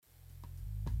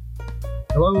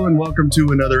Hello and welcome to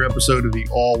another episode of the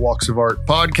All Walks of Art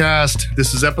podcast.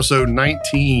 This is episode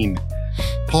 19.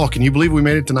 Paul, can you believe we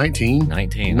made it to 19?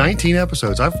 19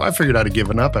 episodes. I figured I'd have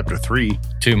given up after 3.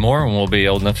 2 more and we'll be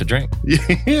old enough to drink.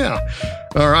 Yeah.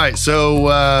 All right.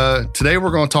 So today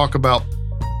we're going to talk about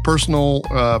personal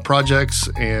projects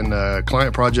and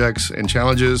client projects and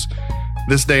challenges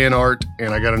this day in art.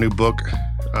 And I got a new book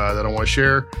that I want to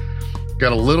share.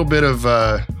 Got a little bit of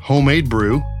homemade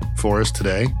brew for us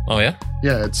today. Oh, yeah?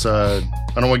 Yeah, it's I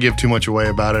don't want to give too much away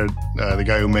about it. The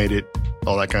guy who made it,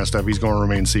 all that kind of stuff, he's going to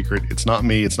remain secret. It's not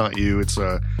me, it's not you, it's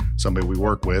somebody we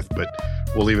work with, but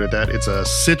we'll leave it at that. It's a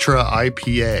Citra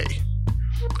IPA.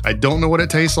 I don't know what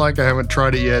it tastes like. I haven't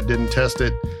tried it yet, didn't test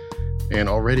it, and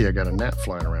already I got a gnat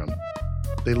flying around.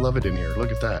 They love it in here.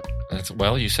 Look at that.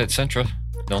 Well, you said Citra.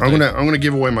 I'm gonna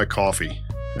give away my coffee.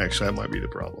 Actually, that might be the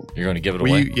problem. You're going to give it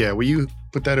away? Will you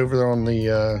put that over there on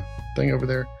the thing over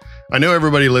there? I know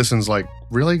everybody listens like,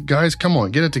 really? Guys, come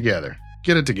on, get it together.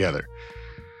 Get it together.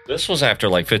 This was after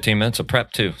like 15 minutes of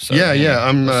prep too. So, yeah.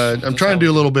 I'm trying to do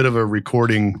a little bit of a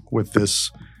recording with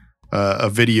this, a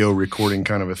video recording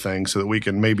kind of a thing so that we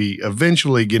can maybe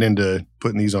eventually get into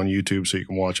putting these on YouTube so you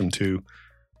can watch them too.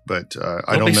 But I don't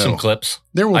know. There'll be some clips.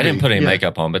 I didn't put any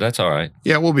makeup on, but that's all right.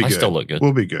 Yeah, we'll be good. I still look good.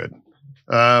 We'll be good.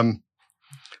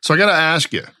 So I got to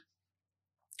ask you,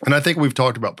 and I think we've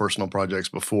talked about personal projects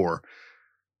before,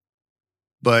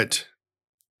 but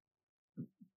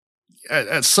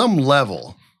at some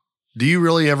level, do you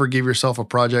really ever give yourself a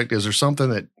project? Is there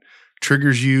something that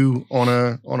triggers you on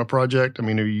a project? I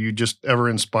mean, are you just ever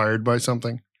inspired by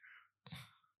something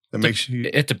that makes you?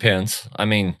 It depends. I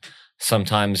mean,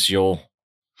 sometimes you'll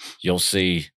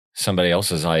see somebody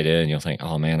else's idea and you'll think,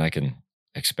 oh man, I can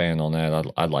expand on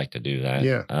that. I'd like to do that.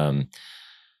 Yeah.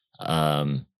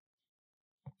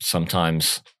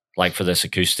 Sometimes, like for this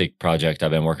acoustic project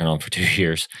I've been working on for 2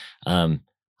 years,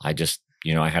 I just,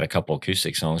 I had a couple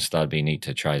acoustic songs, thought it'd be neat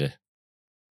to try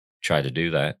to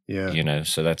do that. Yeah.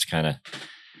 So that's kind of,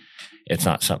 it's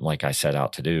not something like I set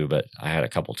out to do, but I had a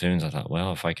couple tunes. I thought,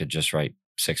 well, if I could just write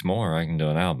 6 more, I can do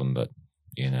an album, but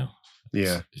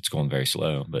it's going very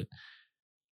slow, but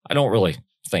I don't really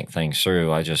think things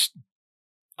through.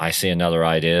 I see another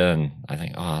idea and I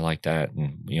think, oh, I like that.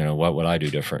 And, what would I do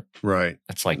different? Right.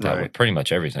 It's like that with pretty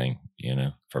much everything,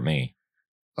 for me.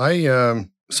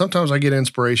 Sometimes I get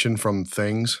inspiration from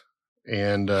things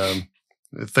and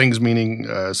things meaning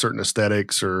certain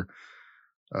aesthetics or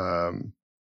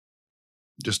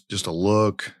just a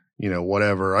look,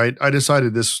 whatever. I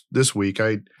decided this week,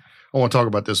 I want to talk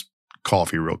about this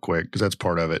coffee real quick because that's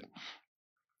part of it.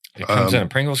 It comes in a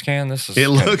Pringles can? It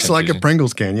looks like a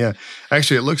Pringles can, yeah.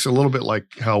 Actually, it looks a little bit like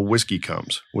how whiskey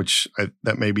comes, which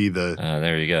that may be the...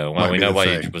 there you go. Well, we know why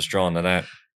you was drawn to that.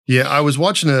 Yeah, I was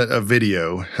watching a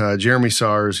video. Jeremy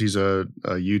Sars, he's a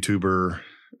YouTuber.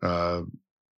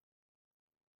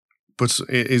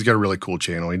 He's got a really cool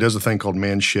channel. He does a thing called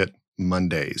Man Shit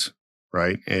Mondays,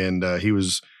 right? And he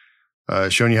was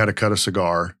showing you how to cut a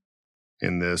cigar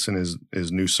in his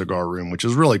new cigar room, which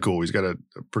is really cool. He's got a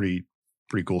pretty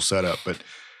cool setup, but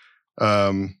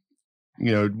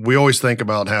we always think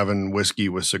about having whiskey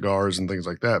with cigars and things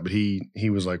like that, but he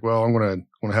was like, well, I'm going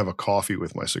to have a coffee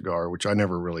with my cigar, which I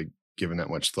never really given that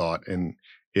much thought, and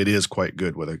it is quite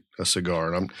good with a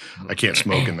cigar, and I can't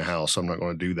smoke in the house, so I'm not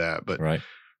going to do that, but right.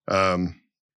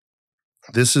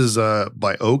 This is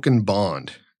by Oak and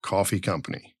Bond Coffee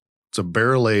Company. It's a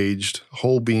barrel-aged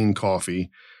whole bean coffee.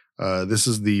 This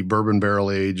is the bourbon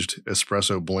barrel-aged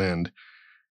espresso blend.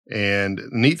 And the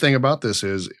neat thing about this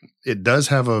is it does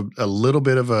have a little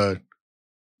bit of a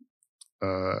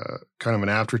kind of an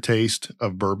aftertaste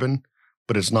of bourbon,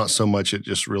 but it's not so much it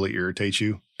just really irritates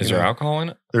you. Is there alcohol in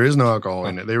it? There is no alcohol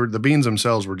in it. The beans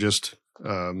themselves were just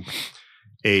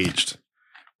aged.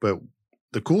 But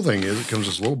the cool thing is it comes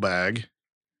in this little bag.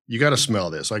 You got to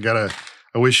smell this. I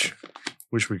wish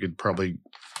we could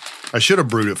I should have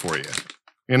brewed it for you.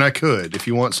 And I could. If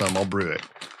you want some, I'll brew it.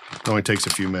 It only takes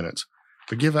a few minutes.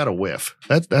 But give that a whiff.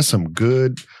 That's some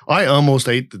good. I almost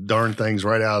ate the darn things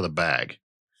right out of the bag.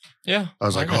 Yeah. I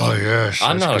was like, oh, yes.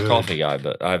 I'm not a coffee guy,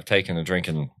 but I've taken to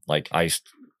drinking like iced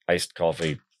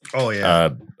coffee. Oh, yeah.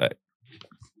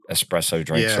 Espresso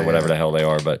drinks or whatever the hell they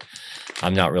are. But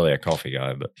I'm not really a coffee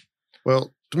guy. But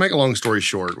well, to make a long story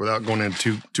short, without going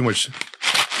into too much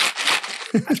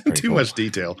much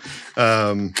detail,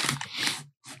 I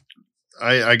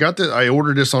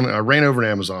ordered this I ran over to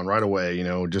Amazon right away,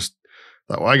 just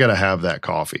thought, well, I got to have that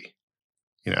coffee.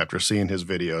 After seeing his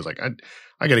video, I was like,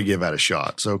 I got to give that a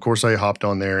shot. So, of course, I hopped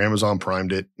on there. Amazon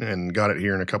primed it and got it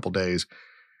here in a couple days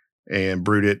and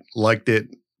brewed it. Liked it.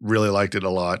 Really liked it a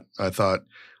lot. I thought,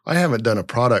 I haven't done a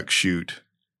product shoot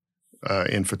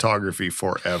in photography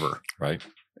forever. Right.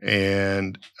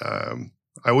 And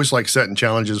I always like setting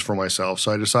challenges for myself.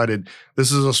 So I decided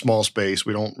this is a small space.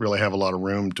 We don't really have a lot of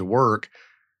room to work.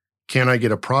 Can I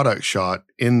get a product shot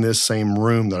in this same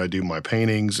room that I do my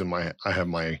paintings and I have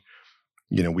my,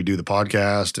 we do the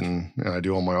podcast and I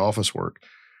do all my office work.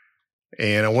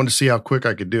 And I wanted to see how quick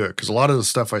I could do it, because a lot of the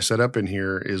stuff I set up in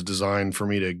here is designed for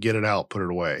me to get it out, put it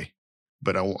away.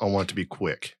 But I want it to be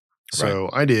quick. So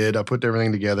I did. I put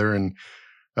everything together and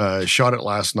shot it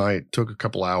last night. Took a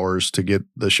couple hours to get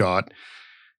the shot.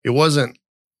 It wasn't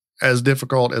as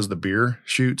difficult as the beer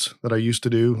shoots that I used to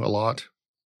do a lot,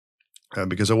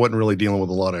 because I wasn't really dealing with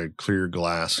a lot of clear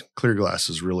glass. Clear glass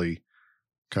is really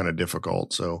kind of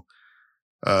difficult. So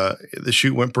the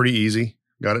shoot went pretty easy.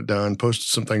 Got it done. Posted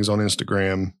some things on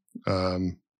Instagram.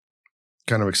 Kind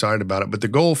of excited about it. But the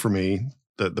goal for me,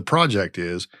 the project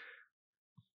is,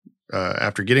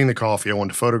 after getting the coffee, I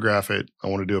want to photograph it. I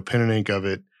want to do a pen and ink of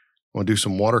it. I want to do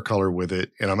some watercolor with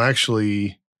it. And I'm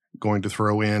actually going to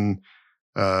throw in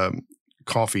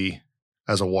coffee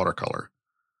as a watercolor.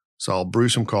 So I'll brew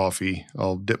some coffee.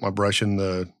 I'll dip my brush in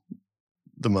the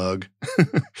mug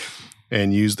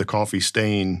and use the coffee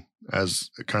stain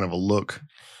as a kind of a look.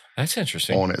 That's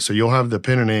interesting. On it. So you'll have the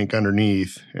pen and ink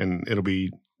underneath, and it'll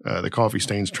be the coffee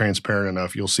stain's transparent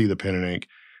enough. You'll see the pen and ink.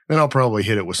 Then I'll probably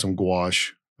hit it with some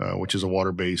gouache, which is a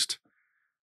water-based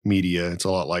media. It's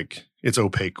a lot like, it's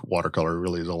opaque watercolor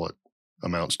really is all it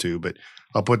amounts to. But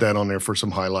I'll put that on there for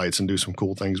some highlights and do some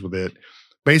cool things with it.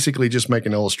 Basically just make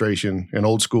an illustration, an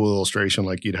old school illustration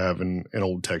like you'd have in an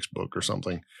old textbook or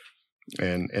something,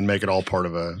 and make it all part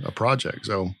of a project.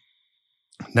 So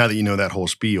now that you know that whole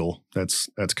spiel, that's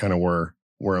kind of where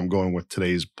I'm going with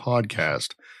today's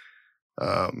podcast.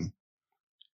 The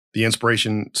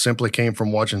inspiration simply came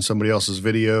from watching somebody else's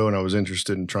video, and I was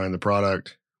interested in trying the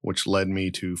product, which led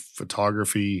me to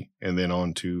photography and then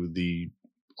on to the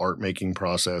art making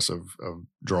process of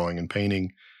drawing and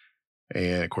painting.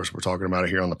 And of course, we're talking about it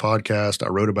here on the podcast. I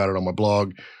wrote about it on my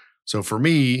blog. So for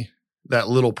me, that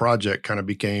little project kind of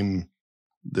became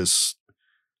this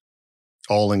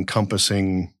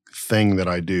all-encompassing thing that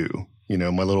I do,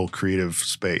 my little creative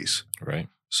space. Right.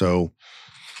 So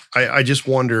I just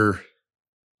wonder,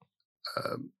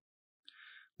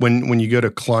 when you go to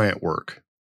client work,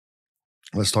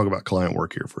 let's talk about client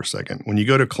work here for a second. When you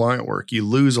go to client work, you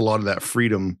lose a lot of that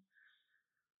freedom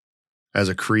as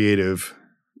a creative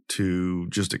to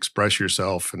just express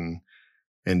yourself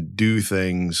and do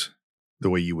things the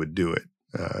way you would do it.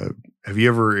 Have you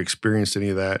ever experienced any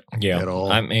of that at all?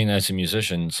 I mean, as a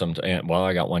musician,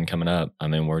 I got one coming up. I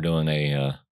mean, we're doing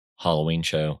a Halloween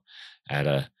show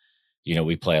at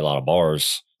we play a lot of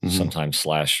bars, sometimes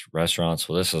 / restaurants.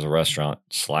 Well, this is a restaurant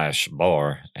 /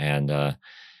 bar, and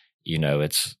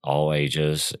it's all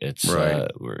ages. It's right.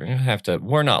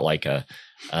 We're not like a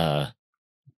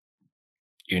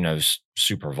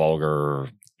super vulgar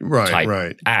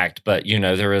type act, but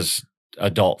there is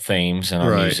adult themes in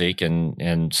our music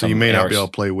and so you may not be able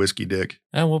to play Whiskey Dick.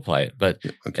 We'll play it, but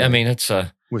okay. I mean, it's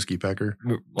Whiskey Pecker.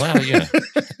 Well,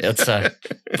 it's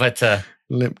but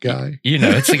Limp Guy.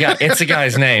 It's a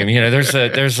guy's name. There's a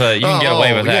you can get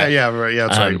away with that. Yeah, right. Yeah,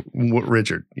 sorry,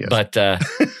 Richard. Yes. But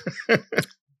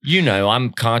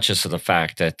I'm conscious of the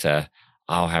fact that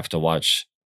I'll have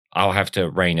to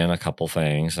rein in a couple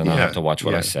things, and I'll have to watch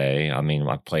what I say. I mean,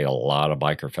 I played a lot of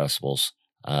biker festivals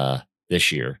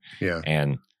this year. Yeah.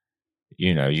 And,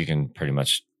 you can pretty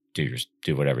much do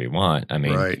whatever you want. I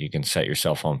mean, you can set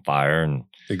yourself on fire and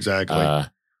exactly,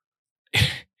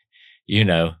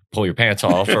 pull your pants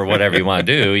off or whatever you want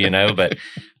to do, but,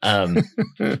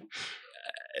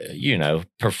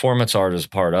 performance art is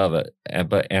part of it.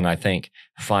 And I think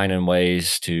finding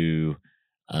ways to,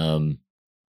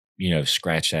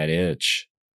 scratch that itch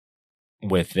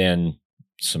within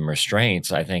some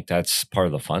restraints, I think that's part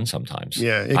of the fun sometimes.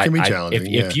 Yeah, it can be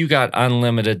challenging. If you got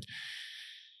unlimited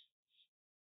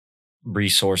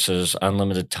resources,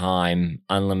 unlimited time,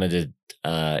 unlimited,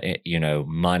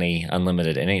 money,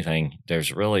 unlimited anything,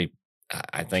 there's really,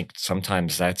 I think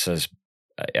sometimes that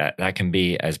can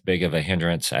be as big of a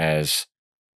hindrance as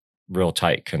real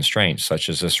tight constraints, such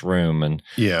as this room and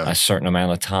a certain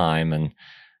amount of time. And,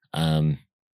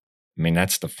 I mean,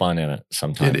 that's the fun in it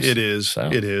sometimes. It is. So.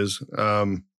 It is. I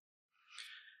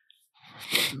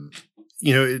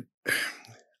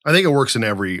think it works in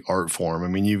every art form. I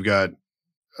mean, you've got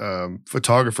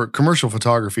commercial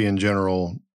photography in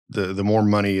general. The more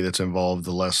money that's involved,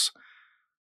 the less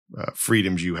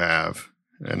freedoms you have.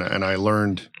 And I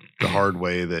learned the hard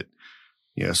way that,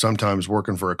 sometimes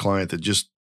working for a client that just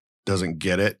doesn't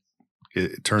get it,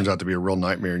 it turns out to be a real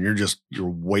nightmare, and you're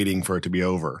waiting for it to be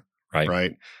over.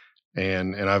 Right.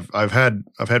 and I've had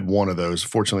one of those.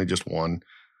 Fortunately, just one.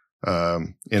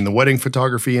 In the wedding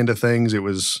photography end of things, it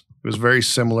was very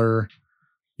similar.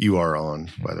 You are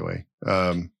on, by the way.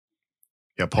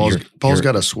 Yeah, Paul's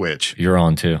got a switch. You're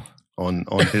on too. On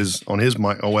his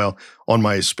mic. Oh well, on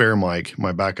my spare mic,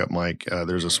 my backup mic,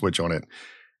 there's a switch on it.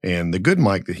 And the good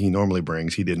mic that he normally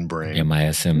brings, he didn't bring. Yeah, my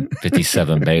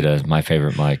SM57 Beta is my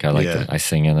favorite mic. I like it. I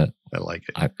sing in it. I like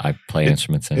it. I play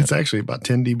instruments in it. It's actually about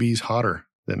 10 dBs hotter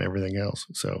than everything else.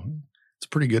 So it's a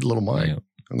pretty good little mic. Yeah.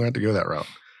 I'm going to have to go that route.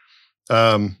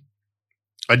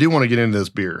 I do want to get into this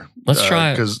beer. Let's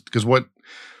try it. Because what,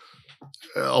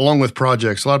 along with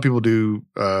projects, a lot of people do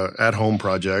at-home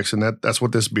projects, and that's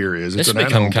what this beer is. It's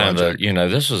become kind project. Of a,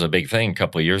 this was a big thing a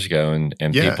couple of years ago,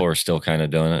 and people are still kind of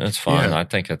doing it. It's fun. Yeah. I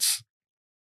think it's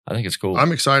cool.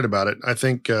 I'm excited about it. I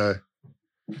think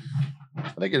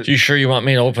you sure you want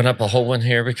me to open up a whole one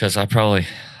here? Because I have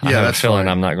a feeling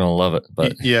I'm not going to love it.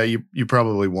 But yeah, you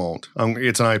probably won't.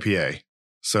 It's an IPA.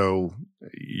 So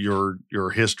your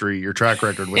history, your track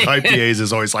record with IPAs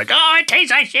is always like, oh, it tastes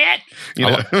like shit.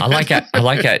 I like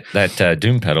that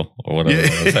Doom pedal or whatever.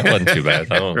 Yeah. That wasn't too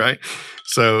bad. Right.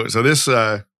 So this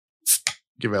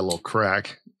give it a little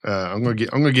crack. I'm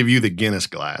gonna give you the Guinness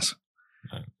glass.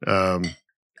 And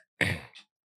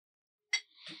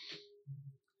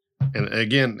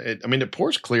again, it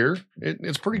pours clear.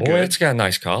 It's pretty good. It's got a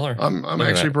nice color. I'm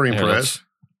actually pretty impressed.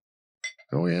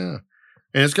 Oh yeah.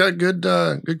 And it's got good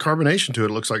carbonation to it.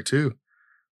 It looks like too.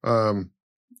 You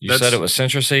said it was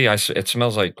citrusy. It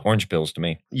smells like orange pills to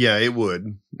me. Yeah, it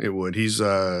would. He's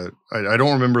I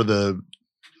don't remember the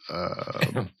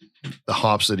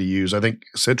hops that he used. I think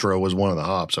Citra was one of the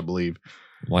hops, I believe.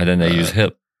 Why didn't they use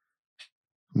hip?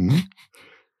 Hmm?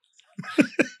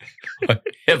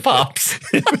 Hip hops.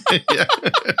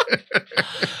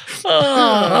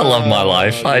 I love my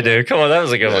life. I do. Come on, that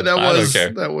was a good one. I don't care.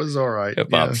 That was all right. Hip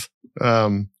hops.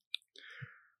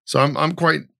 So I'm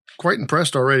quite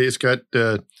impressed already. It's got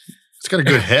a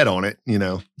good head on it,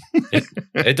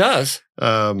 It does.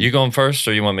 You going first,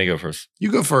 or you want me to go first?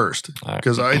 You go first,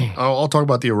 because I'll talk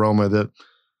about the aroma. That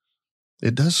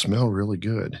it does smell really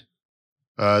good.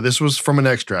 This was from an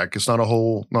extract. It's not a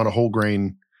whole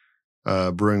grain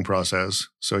brewing process.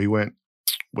 So he went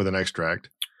with an extract.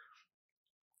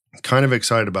 Kind of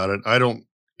excited about it.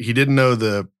 He didn't know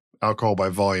the alcohol by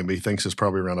volume, but he thinks it's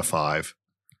probably around a 5.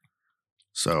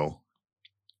 So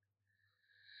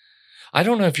I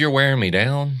don't know if you're wearing me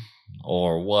down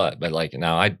or what, but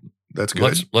that's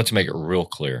good. Let's make it real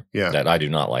clear that I do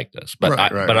not like this, but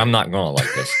right. I'm not going to like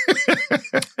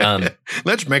this.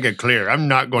 Let's make it clear. I'm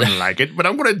not going to like it, but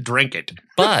I'm going to drink it.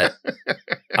 But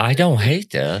I don't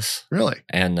hate this. Really?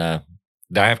 And the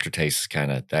aftertaste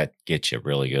is that gets you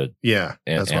really good. Yeah.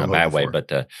 In a bad way, but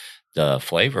the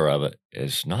flavor of it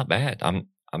is not bad. I'm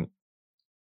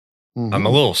a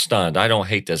little stunned. I don't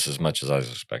hate this as much as I was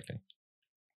expecting.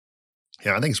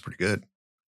 Yeah, I think it's pretty good.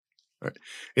 Right.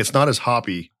 It's not as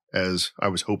hoppy as I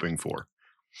was hoping for,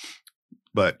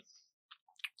 but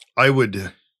I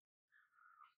would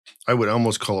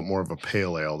almost call it more of a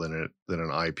pale ale than an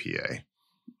IPA.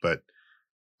 But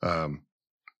I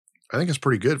think it's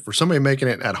pretty good for somebody making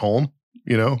it at home.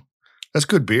 That's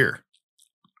good beer.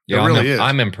 Yeah, it really is.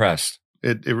 I'm impressed.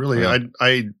 It really. Yeah.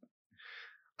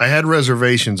 I had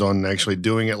reservations on actually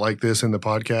doing it like this in the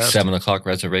podcast. 7:00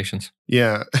 reservations.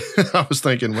 Yeah, I was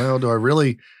thinking, well, do I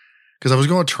really? Because I was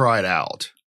going to try it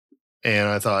out, and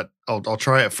I thought I'll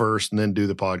try it first and then do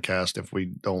the podcast.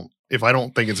 If I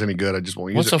don't think it's any good, I just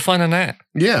won't use it. What's so fun in that?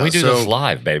 Yeah, we do this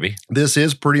live, baby. This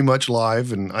is pretty much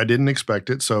live, and I didn't expect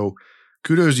it. So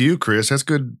kudos to you, Chris. That's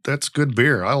good. That's good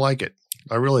beer. I like it.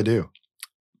 I really do.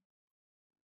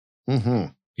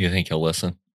 Mm-hmm. You think he'll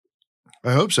listen?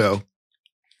 I hope so.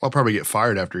 I'll probably get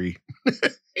fired after he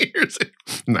hears it.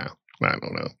 No, I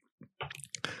don't know.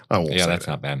 I won't. Yeah, that's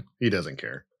not bad. He doesn't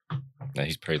care. No,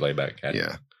 he's pretty laid back.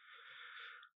 Yeah.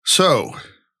 So,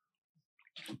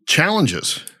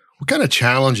 challenges. What kind of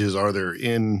challenges are there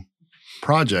in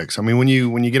projects? I mean, when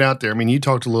you get out there, you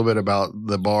talked a little bit about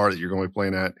the bar that you're going to be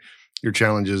playing at. Your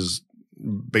challenge is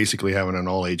basically having an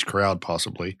all-age crowd,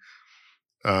 possibly.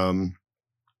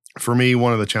 For me,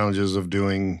 one of the challenges of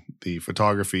doing the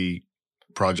photography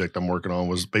project I'm working on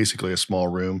was basically a small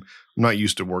room. I'm not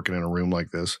used to working in a room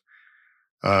like this.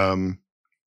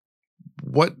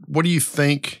 What do you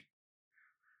think,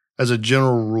 as a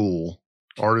general rule,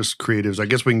 artists, creatives? I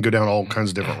guess we can go down all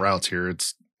kinds of different routes here.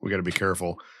 We got to be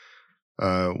careful.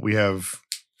 We have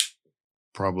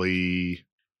probably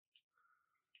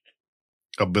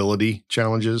ability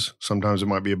challenges. Sometimes it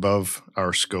might be above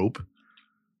our scope,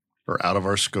 or out of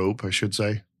our scope, I should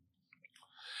say.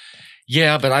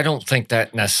 Yeah, but I don't think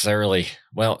that necessarily,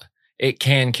 well, it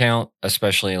can count,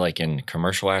 especially like in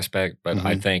commercial aspect, but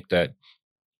I think that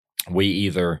we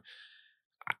either,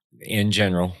 in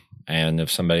general, and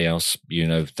if somebody else,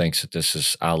 thinks that this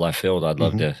is out of left field, I'd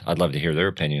love to hear their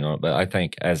opinion on it. But I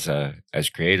think as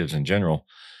creatives in general,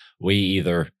 we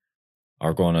either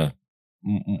are going to,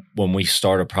 when we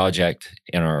start a project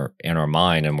in our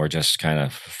mind and we're just kind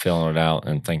of filling it out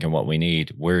and thinking what we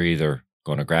need, we're either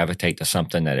going to gravitate to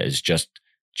something that is just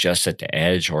at the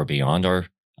edge or beyond our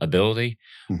ability,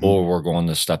 or we're going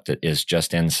to stuff that is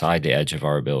just inside the edge of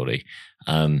our ability.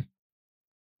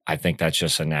 I think that's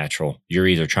just a natural. You're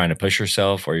either trying to push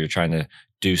yourself or you're trying to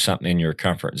do something in your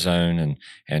comfort zone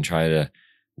and try to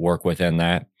work within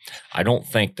that. I don't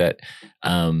think that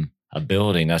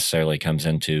ability necessarily comes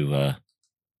into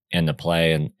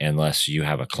play unless you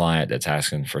have a client that's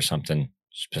asking for something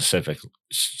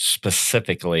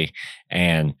specifically,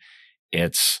 and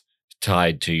it's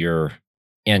tied to your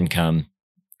income.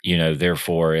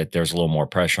 Therefore, there's a little more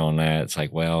pressure on that. It's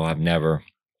like, well, I've never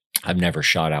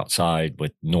shot outside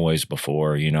with noise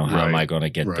before. How am I going to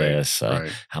get this? How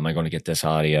am I going to get this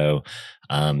audio?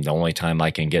 The only time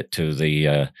I can get to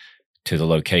the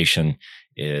location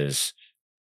is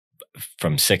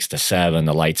from 6 to 7.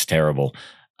 The light's terrible.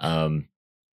 But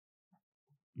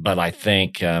I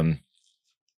think,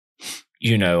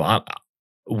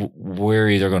 we're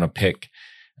either going to pick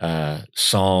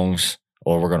songs,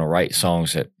 or we're going to write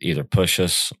songs that either push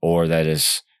us or that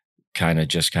is kind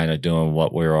of doing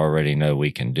what we already know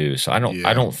we can do. So I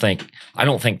don't think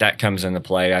that comes into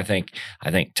play. I think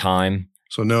time.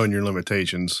 So knowing your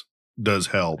limitations does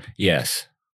help. Yes.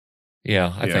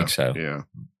 Yeah, I think so. Yeah.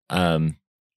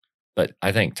 But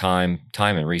I think time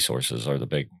and resources are the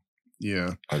big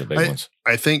ones.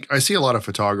 I think I see a lot of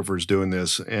photographers doing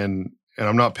this, and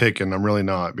I'm not picking. I'm really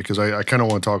not, because I kind of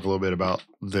want to talk a little bit about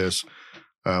this.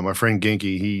 My friend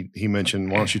Genki, he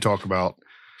mentioned, why don't you talk about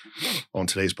on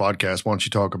today's podcast? Why don't you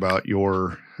talk about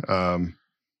your? I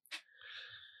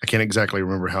can't exactly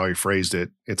remember how he phrased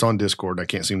it. It's on Discord. I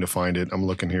can't seem to find it. I'm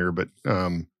looking here, but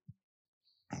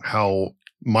how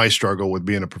my struggle with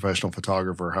being a professional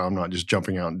photographer, how I'm not just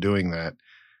jumping out and doing that.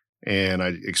 And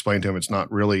I explained to him it's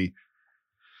not really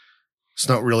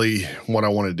what I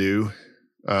want to do.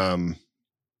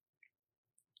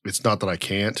 It's not that I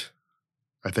can't.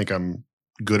 I think I'm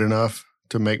good enough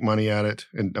to make money at it.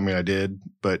 And I mean, I did,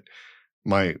 but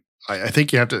I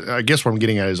think you have to, I guess what I'm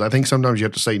getting at is I think sometimes you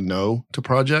have to say no to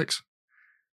projects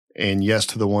and yes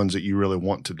to the ones that you really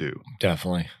want to do.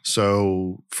 Definitely.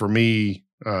 So for me,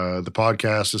 the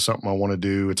podcast is something I want to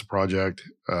do. It's a project.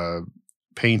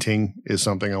 Painting is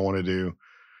something I want to do.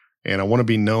 And I want to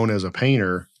be known as a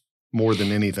painter more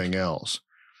than anything else.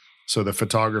 So the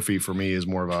photography for me is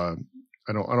more of a,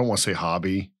 I don't want to say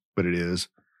hobby, but it is.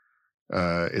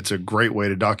 It's a great way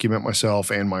to document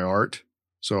myself and my art.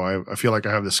 So I feel like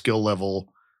I have the skill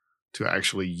level to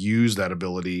actually use that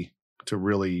ability to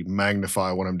really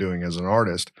magnify what I'm doing as an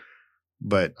artist.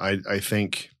 But I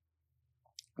think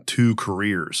 2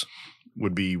 careers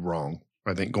would be wrong.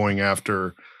 I think going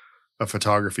after a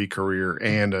photography career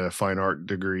and a fine art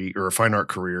degree, or a fine art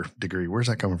career degree, where's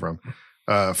that coming from?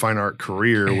 Fine art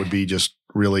career would be just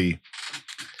really,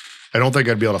 I don't think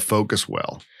I'd be able to focus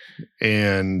well.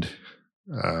 And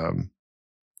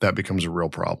that becomes a real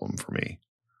problem for me.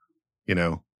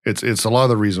 It's a lot of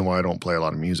the reason why I don't play a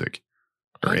lot of music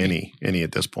or any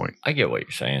at this point. I get what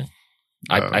you're saying.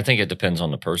 I think it depends on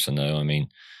the person though. I mean,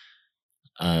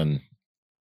 I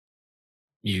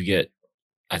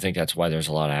think that's why there's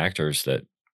a lot of actors that,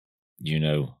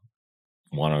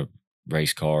 want to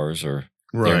race cars or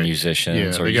they're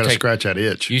musicians. Yeah, or you got to scratch that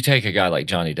itch. You take a guy like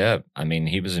Johnny Depp. I mean,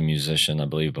 he was a musician, I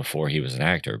believe, before he was an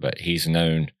actor, but he's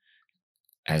known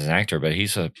as an actor, but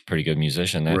he's a pretty good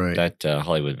musician. That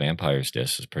Hollywood Vampires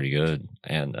disc is pretty good.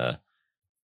 And,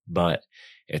 but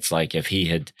it's like if he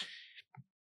had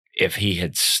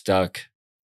stuck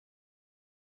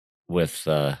with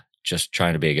just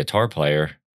trying to be a guitar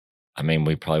player, I mean,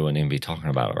 we probably wouldn't even be talking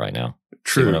about it right now.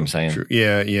 True. See what I'm saying? True.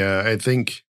 Yeah. I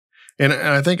think, and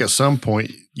I think at some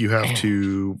point you have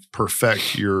to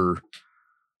perfect your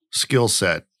skill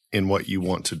set in what you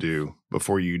want to do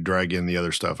before you drag in the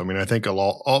other stuff. I mean, I think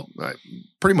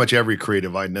pretty much every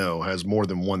creative I know has more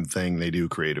than one thing they do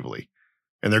creatively,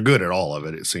 and they're good at all of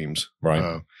it, it seems.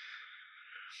 Right.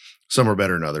 Some are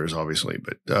better than others, obviously,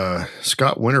 but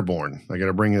Scott Winterborn, I got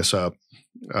to bring this up.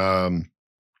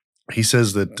 He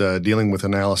says that dealing with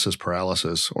analysis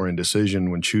paralysis or indecision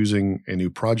when choosing a new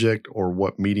project or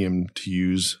what medium to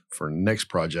use for next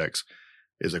projects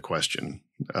is a question.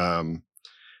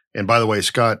 And by the way,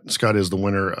 Scott is the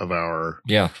winner of our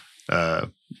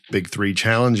Big 3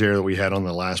 challenge there that we had on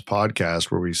the last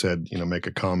podcast where we said, make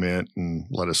a comment and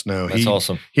let us know. That's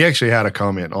awesome. He actually had a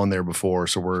comment on there before,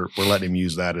 so we're letting him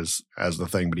use that as the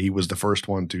thing. But he was the first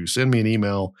one to send me an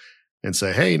email and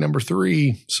say, hey, number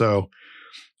 3. So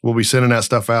we'll be sending that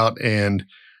stuff out. And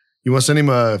you want to send him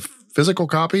a physical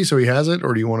copy so he has it,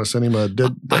 or do you want to send him a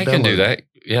I can do that.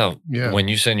 Yeah. Yeah. When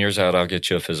you send yours out, I'll get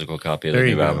you a physical copy of the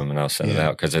new album and I'll send it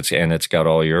out because it's got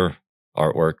all your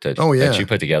artwork that you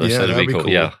put together. Yeah, so it'll be cool.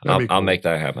 Yeah. I'll make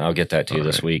that happen. I'll get that to you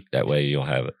this week. That way you'll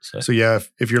have it. So yeah,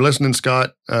 if you're listening,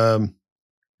 Scott,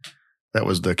 that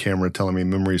was the camera telling me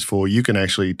memory's full. You can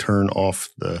actually turn off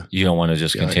the. You don't want to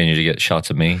just continue to get shots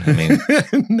of me. I mean,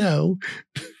 no.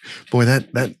 Boy,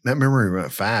 that memory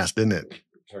went fast, didn't it?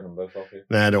 Turn them both off here.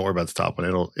 Nah, don't worry about the top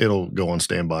one. It'll go on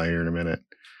standby here in a minute.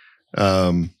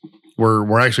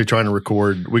 We're actually trying to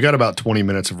record. We got about 20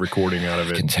 minutes of recording out of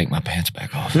it. I can take my pants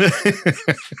back off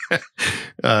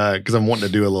because I'm wanting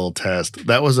to do a little test.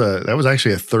 That was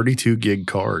actually a 32 gig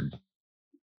card.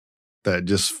 That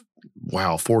just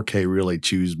 4K really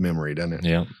chews memory, doesn't it?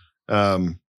 Yeah.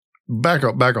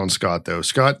 Back on Scott though.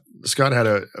 Scott had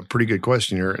a pretty good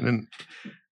question here,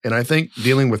 and I think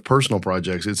dealing with personal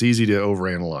projects, it's easy to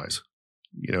overanalyze.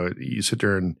 You sit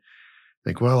there and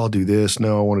think, well, I'll do this.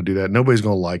 No, I want to do that. Nobody's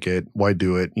going to like it. Why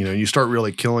do it? You start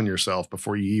really killing yourself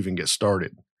before you even get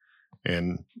started.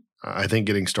 And I think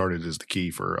getting started is the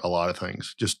key for a lot of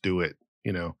things. Just do it,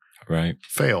 Right.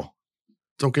 Fail.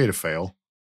 It's okay to fail.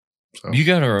 So. You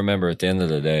got to remember at the end of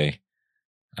the day,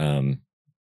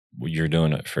 you're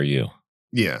doing it for you.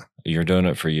 Yeah. You're doing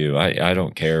it for you. I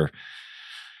don't care.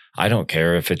 I don't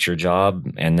care if it's your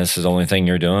job and this is the only thing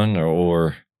you're doing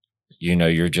or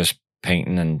you're just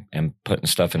painting and putting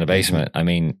stuff in the basement. Mm-hmm. I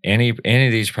mean, any of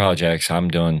these projects I'm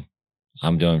doing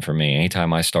for me.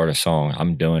 Anytime I start a song,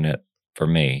 I'm doing it for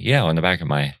me. Yeah, in the back of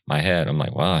my head, I'm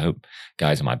like, well, I hope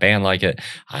guys in my band like it.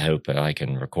 I hope that I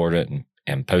can record it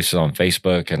and post it on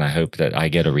Facebook, and I hope that I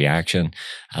get a reaction.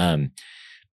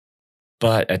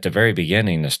 But at the very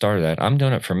beginning, the start of that, I'm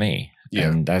doing it for me. Yeah.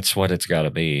 And that's what it's got to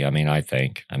be. I mean, I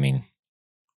think. And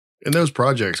those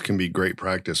projects can be great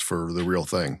practice for the real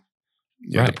thing.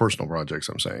 Yeah, right. The personal projects,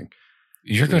 I'm saying.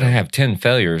 You're going to have 10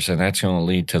 failures, and that's going to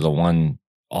lead to the one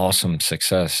awesome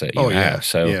success that you have. Yeah.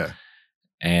 So,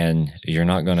 and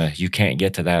you can't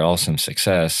get to that awesome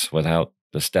success without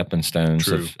the stepping stones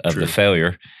of the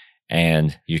failure,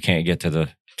 and you can't get to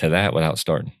that without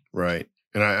starting. Right.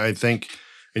 And I think,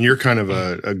 and you're kind of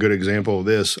a good example of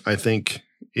this. I think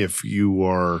if you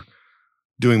are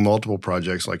doing multiple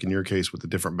projects, like in your case with the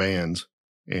different bands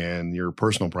and your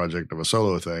personal project of a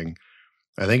solo thing,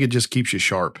 I think it just keeps you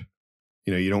sharp.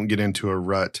 You don't get into a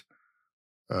rut,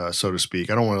 so to speak.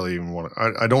 I don't really even want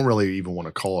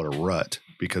to call it a rut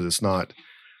because it's not.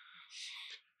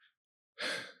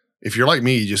 If you're like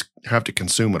me, you just have to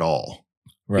consume it all.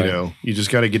 Right. You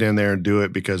just got to get in there and do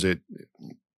it because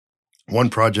one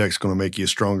project's going to make you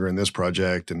stronger in this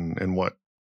project and what,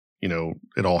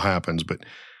 it all happens. But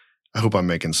I hope I'm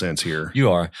making sense here. You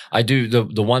are. I do.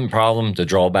 The one problem, the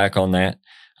drawback on that,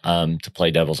 to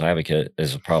play devil's advocate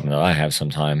is a problem that I have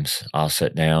sometimes. I'll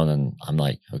sit down and I'm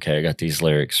like, okay, I got these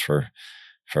lyrics for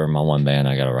my one band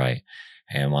I got to write.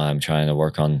 And while I'm trying to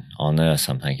work on this,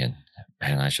 I'm thinking,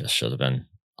 man, I should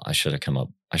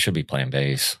be playing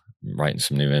bass, writing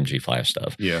some new MG Flash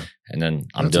stuff. Yeah. And then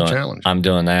I'm doing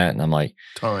that. And I'm like,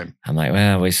 well,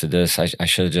 I wasted this. I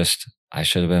should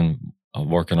have been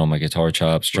working on my guitar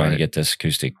chops, trying to get this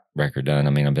acoustic record done.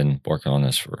 I mean, I've been working on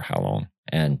this for how long?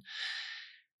 And,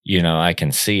 I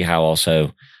can see how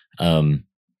also,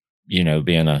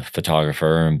 being a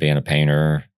photographer and being a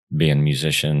painter, being a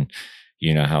musician,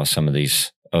 how some of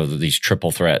these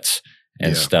triple threats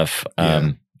and stuff,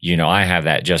 I have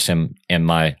that just in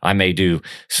my, I may do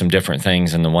some different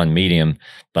things in the one medium,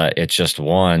 but it's just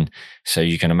one. So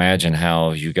you can imagine how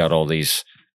you got all these,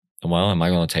 well, am I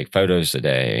going to take photos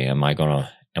today? Am I going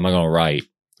to write?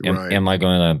 Am I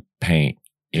going to paint?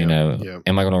 Am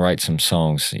I going to write some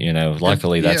songs?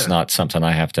 Luckily that's not something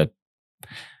I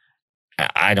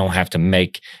don't have to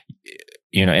make,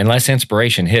 unless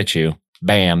inspiration hits you,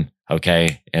 bam.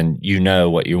 Okay. And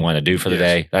what you want to do for the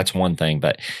day. That's one thing.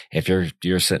 But if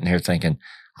you're sitting here thinking,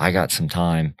 I got some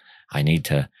time, I need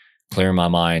to clear my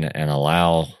mind and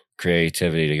allow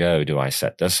creativity to go. Do I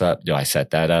set this up? Do I set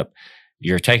that up?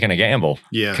 You're taking a gamble.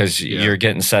 Yeah. Because you're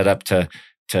getting set up to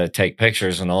take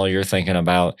pictures, and all you're thinking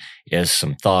about is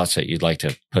some thoughts that you'd like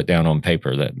to put down on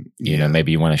paper that,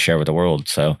 maybe you want to share with the world.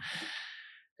 So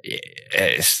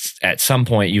at some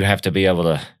point you have to be able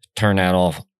to turn that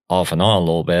off and on a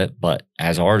little bit. But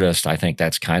as artists, I think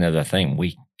that's kind of the thing.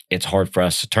 It's hard for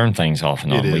us to turn things off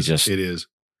and on. It is.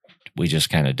 we just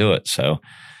kind of do it. So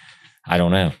I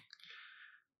don't know.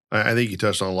 I think you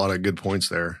touched on a lot of good points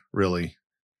there. Really,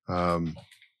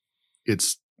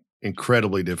 it's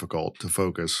incredibly difficult to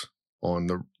focus on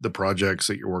the projects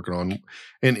that you're working on,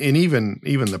 and even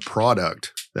the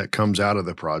product that comes out of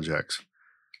the projects.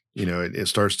 It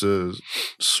starts to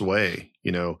sway.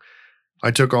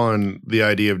 I took on the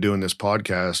idea of doing this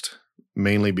podcast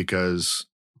mainly because,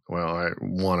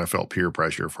 well, I felt peer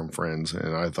pressure from friends,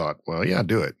 and I thought, well, yeah,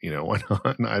 do it. Why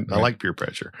not? I like peer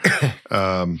pressure.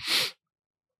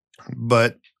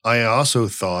 But I also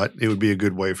thought it would be a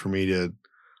good way for me to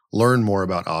learn more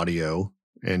about audio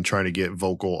and try to get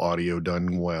vocal audio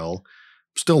done well.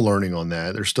 Still learning on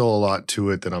that. There's still a lot to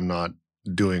it that I'm not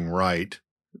doing right.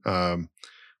 But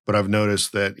I've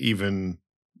noticed that even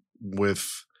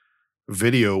with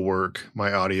video work,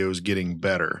 my audio is getting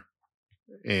better,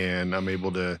 and I'm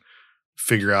able to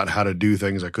figure out how to do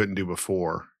things I couldn't do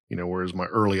before, whereas my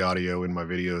early audio in my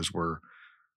videos were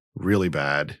really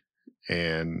bad,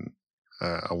 and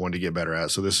I wanted to get better at it.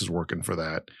 So this is working for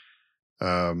that.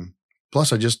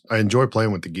 Plus I enjoy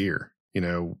playing with the gear,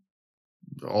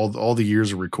 all the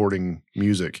years of recording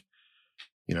music,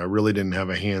 I really didn't have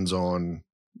a hands on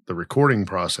the recording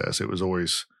process. It was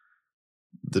always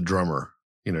the drummer.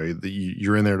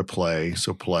 You're in there to play,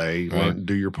 so play, learn,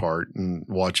 do your part, and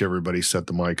watch everybody set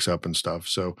the mics up and stuff.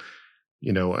 So,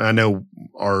 I know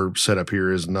our setup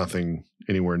here is nothing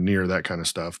anywhere near that kind of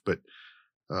stuff, but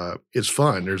it's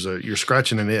fun. You're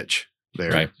scratching an itch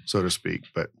there, so to speak.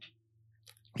 But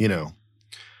I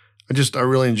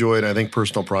really enjoy it. I think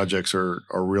personal projects are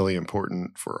really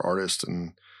important for artists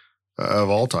and of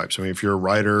all types. I mean, if you're a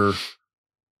writer,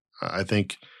 I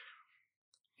think,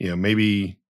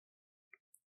 maybe.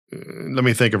 Let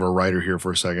me think of a writer here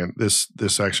for a second. This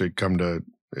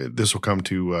will come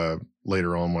to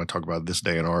later on when I talk about this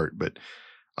day in art. But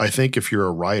I think if you're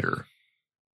a writer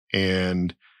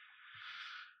and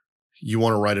you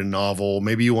want to write a novel,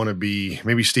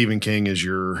 maybe Stephen King is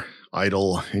your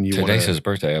idol, and today's his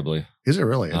birthday, I believe. Is it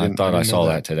really? I thought I saw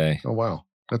that today. Oh wow,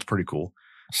 that's pretty cool.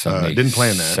 70, didn't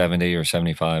plan that. 70 or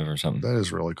 75 or something. That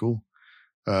is really cool.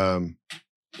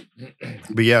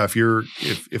 But yeah,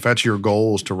 if that's your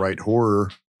goal is to write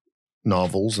horror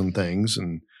novels and things,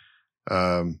 and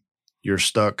you're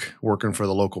stuck working for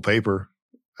the local paper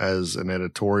as an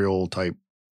editorial type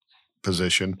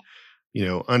position,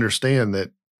 understand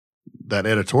that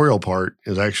editorial part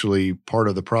is actually part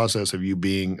of the process of you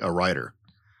being a writer.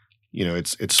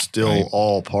 It's still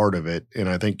all part of it. And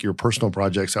I think your personal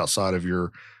projects outside of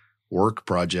your work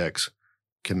projects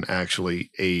can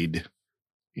actually aid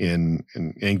in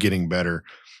getting better.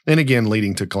 And again,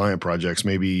 leading to client projects.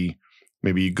 Maybe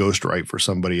you ghostwrite for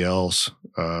somebody else.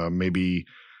 Maybe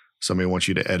somebody wants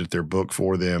you to edit their book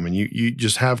for them, and you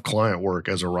just have client work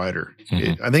as a writer.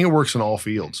 I think it works in all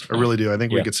fields. I really do. I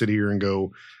think we could sit here and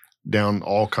go down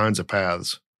all kinds of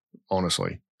paths.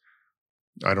 Honestly,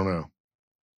 I don't know.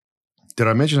 Did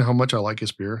I mention how much I like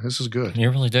his beer? This is good.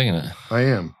 You're really digging it. I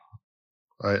am.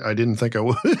 I didn't think I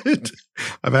would.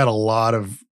 I've had a lot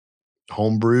of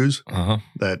home brews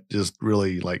that just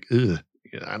really I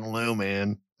don't know,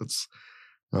 man. That's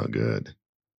not good.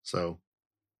 So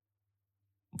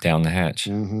down the hatch.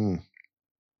 Mm-hmm.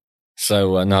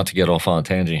 So not to get off on a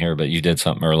tangent here, but you did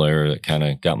something earlier that kind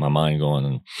of got my mind going,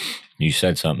 and you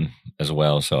said something as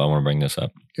well. So I want to bring this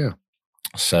up. Yeah.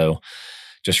 So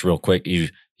just real quick, you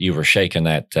were shaking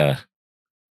that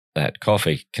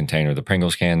coffee container, the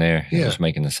Pringles can there. Yeah. It was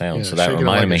making the sound. Yeah, so that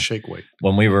reminded me shake weight.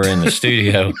 When we were in the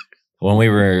studio,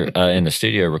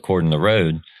 recording The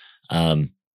Road,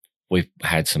 we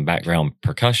had some background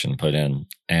percussion put in,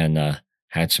 and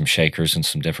had some shakers and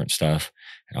some different stuff.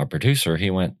 And our producer,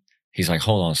 he's like,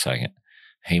 hold on a second.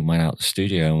 He went out the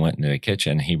studio and went into the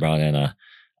kitchen. He brought in a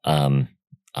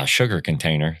sugar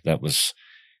container that was,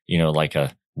 like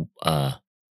a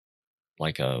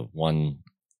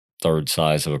 1/3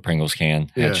 size of a Pringles can.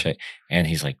 Yeah. And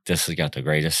he's like, this has got the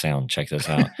greatest sound. Check this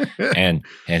out. and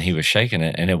he was shaking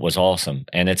it, and it was awesome.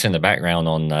 And it's in the background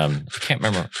on, I can't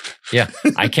remember. Yeah.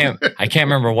 I can't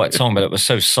remember what song, but it was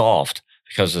so soft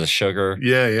because of the sugar.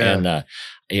 Yeah. Yeah. And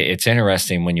it's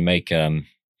interesting when you make,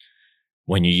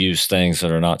 when you use things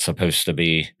that are not supposed to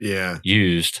be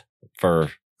used for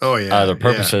other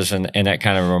purposes. Yeah. And that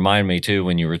kind of reminded me too,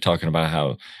 when you were talking about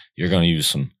how you're going to use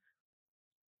some,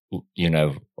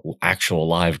 actual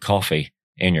live coffee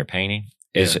in your painting.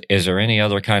 Is there any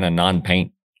other kind of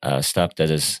non-paint stuff that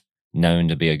is known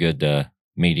to be a good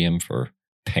medium for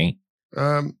paint?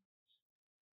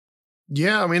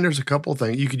 Yeah, I mean, there's a couple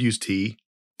things. You could use tea.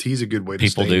 Tea's a good way to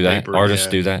People do that. Paper. Artists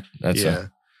do that. That's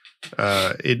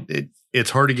it's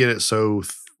hard to get it so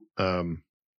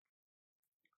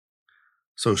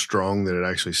so strong that it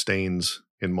actually stains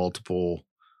in multiple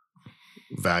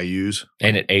values.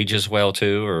 And it ages well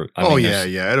too, or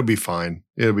yeah, it'll be fine.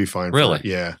 It'll be fine. Really?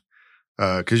 Yeah.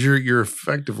 Because you're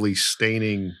effectively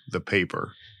staining the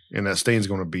paper, and that stain's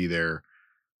going to be there,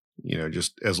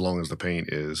 just as long as the paint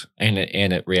is. And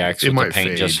it reacts with the paint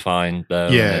fade just fine, though.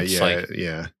 Yeah,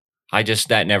 yeah.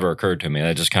 That never occurred to me.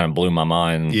 That just kind of blew my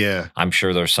mind. Yeah. I'm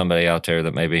sure there's somebody out there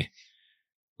that maybe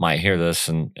might hear this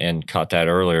and caught that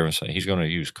earlier and say he's going to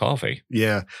use coffee.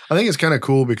 Yeah. I think it's kind of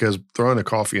cool because throwing the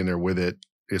coffee in there with it,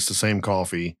 it's the same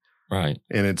coffee. Right.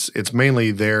 And it's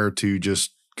mainly there to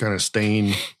just kind of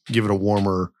stain, give it a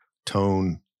warmer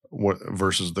tone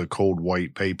versus the cold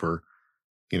white paper.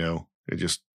 I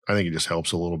think it just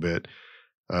helps a little bit.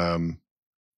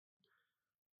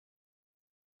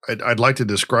 I'd like to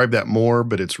describe that more,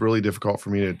 but it's really difficult for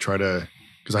me to try to,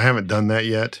 because I haven't done that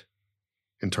yet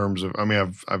in terms of,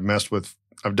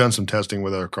 I've done some testing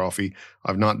with other coffee.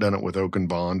 I've not done it with Oak and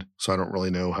Bond, so I don't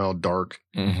really know how dark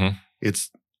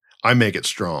I make it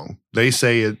strong. They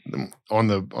say it on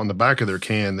the back of their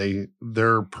can,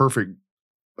 their perfect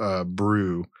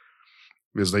brew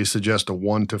is they suggest a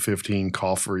 1 to 15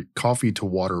 coffee to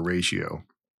water ratio.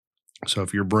 So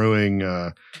if you're brewing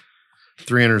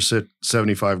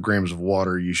 375 grams of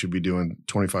water, you should be doing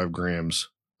 25 grams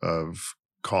of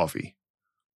coffee,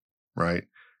 right?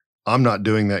 I'm not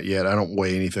doing that yet. I don't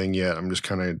weigh anything yet. I'm just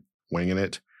kind of winging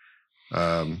it.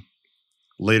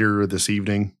 Later this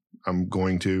evening, I'm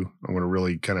going to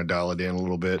really kind of dial it in a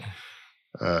little bit,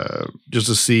 just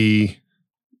to see,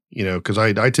 because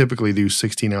I typically do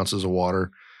 16 ounces of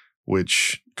water,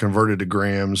 which converted to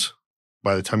grams,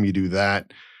 by the time you do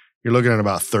that, you're looking at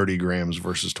about 30 grams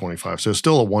versus 25. So it's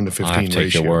still a 1 to 15 ratio. I have to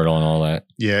take your word on all that.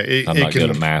 Yeah. I'm not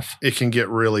good at math. It can get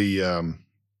really,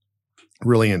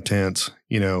 really intense.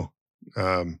 It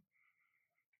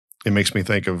makes me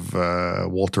think of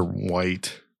Walter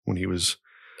White when he was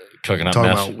cooking up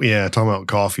talking about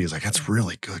coffee. He's like, that's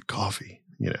really good coffee.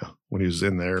 When he was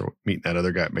in there meeting that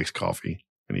other guy that makes coffee,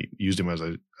 and he used him as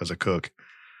a cook.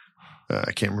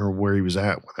 I can't remember where he was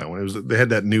at with that one. They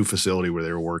had that new facility where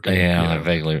they were working. Yeah,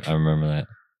 I remember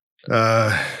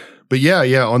that. But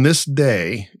yeah, on this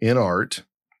day in art,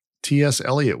 T.S.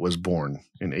 Eliot was born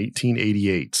in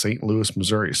 1888, St. Louis,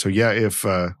 Missouri. So yeah, if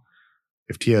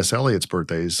T.S. Eliot's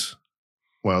birthday's,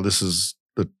 well,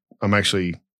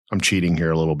 I'm cheating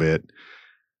here a little bit.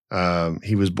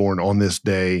 He was born on this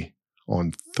day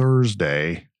on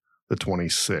Thursday, the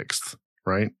 26th,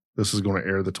 right? This is going to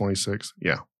air the 26th.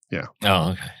 Yeah.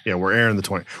 Oh, okay. Yeah, we're airing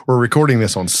we're recording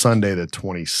this on Sunday, the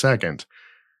 22nd.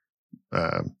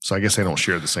 So I guess they don't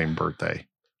share the same birthday.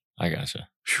 I gotcha.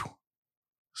 Whew.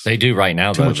 They do right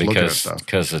now, though, because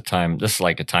of time. This is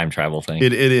like a time travel thing.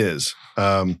 It is.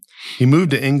 He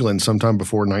moved to England sometime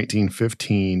before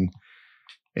 1915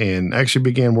 and actually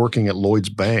began working at Lloyd's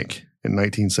Bank in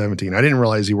 1917. I didn't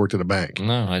realize he worked at a bank.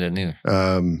 No, I didn't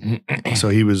either. So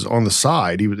he was on the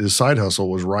side. His side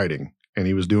hustle was writing, and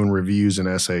he was doing reviews and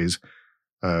essays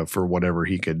for whatever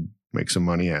he could make some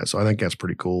money at. So I think that's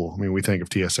pretty cool. I mean, we think of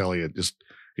T.S. Eliot,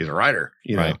 he's a writer,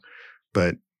 right.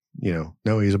 But no,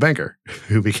 he's a banker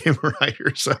who became a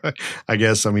writer. So I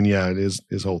guess,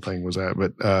 his whole thing was that.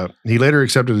 But he later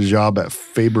accepted a job at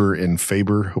Faber and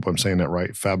Faber. Hope I'm saying that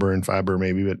right. Faber and Faber,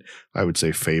 maybe, but I would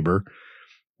say Faber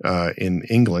in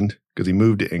England, because he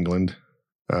moved to England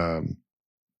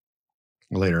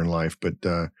later in life. But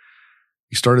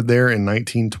he started there in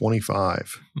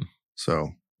 1925.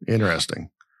 So interesting.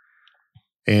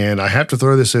 And I have to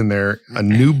throw this in there. A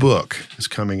new book is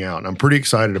coming out, and I'm pretty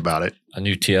excited about it. A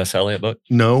new T.S. Eliot book?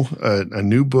 No, a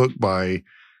new book by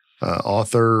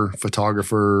author,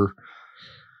 photographer,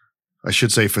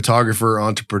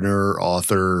 entrepreneur,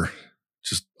 author,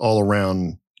 just all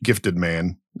around gifted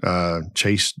man,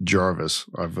 Chase Jarvis.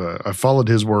 I've followed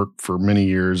his work for many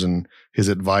years, and his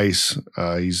advice.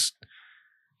 He's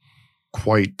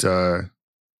quite. I'm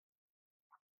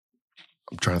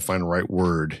trying to find the right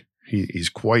word. He's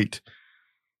quite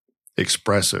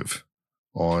expressive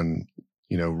on,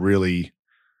 really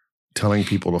telling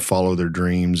people to follow their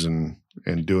dreams and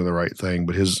doing the right thing.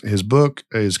 But his book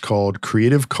is called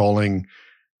Creative Calling: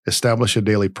 Establish a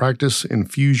Daily Practice,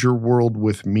 Infuse Your World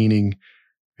with Meaning,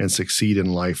 and Succeed in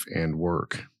Life and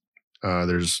Work.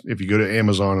 If you go to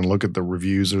Amazon and look at the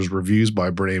reviews, there's reviews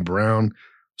by Brene Brown,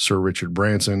 Sir Richard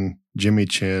Branson, Jimmy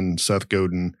Chin, Seth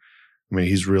Godin.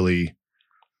 He's really...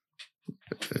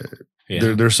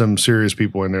 There's some serious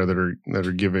people in there that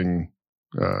are giving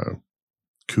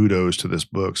kudos to this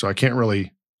book. So I can't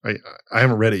really, I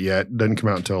haven't read it yet. It doesn't come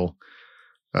out until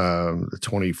the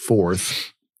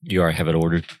 24th. You already have it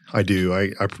ordered? I do. I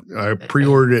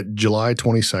pre-ordered it July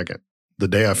 22nd. the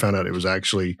day I found out it was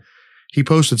actually, he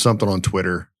posted something on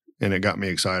Twitter and it got me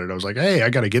excited. I was like, hey, I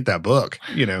got to get that book,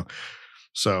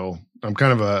 So I'm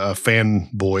kind of a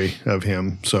fanboy of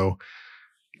him. So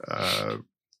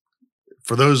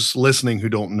for those listening who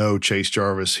don't know Chase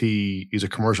Jarvis, he's a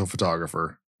commercial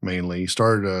photographer mainly. He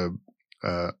started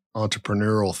a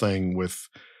entrepreneurial thing with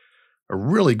a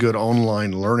really good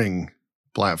online learning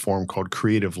platform called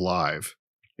Creative Live.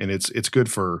 And it's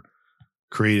good for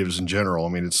creatives in general. I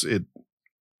mean,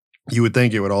 you would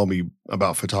think it would all be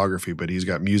about photography, but he's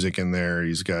got music in there.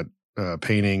 He's got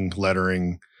painting,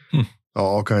 lettering,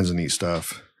 all kinds of neat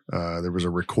stuff. There was a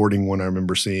recording one I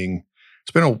remember seeing.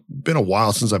 It's been a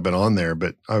while since I've been on there,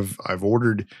 but I've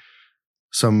ordered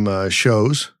some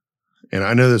shows, and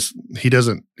I know this. He's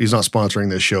not sponsoring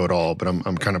this show at all, but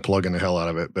I'm kind of plugging the hell out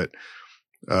of it. But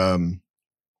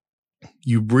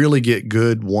you really get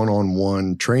good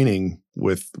one-on-one training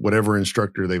with whatever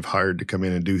instructor they've hired to come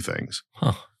in and do things.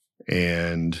 Huh.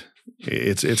 And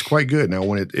it's quite good. Now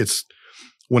when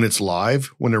it's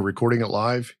live, when they're recording it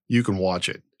live, you can watch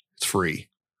it. It's free.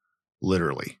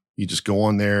 Literally. You just go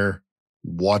on there,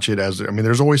 watch it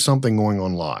there's always something going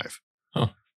on live. Huh.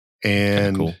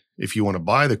 And cool. If you want to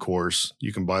buy the course,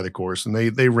 you can buy the course, and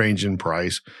they range in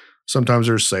price. Sometimes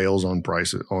there's sales on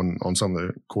prices on some of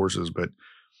the courses, but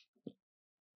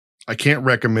I can't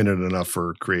recommend it enough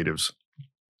for creatives.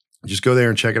 Just go there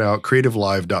and check it out.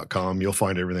 creativelive.com. You'll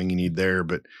find everything you need there.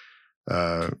 But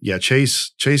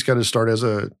Chase got his start as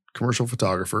a commercial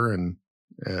photographer and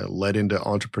led into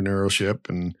entrepreneurship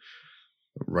and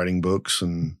writing books.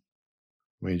 And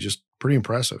just pretty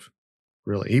impressive.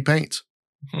 Really. He paints.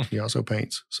 He also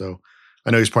paints. So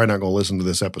I know he's probably not going to listen to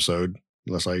this episode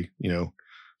unless I,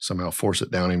 somehow force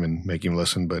it down him and make him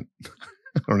listen. But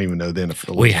I don't even know then if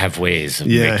we have ways of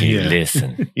making you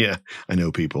listen. Yeah. I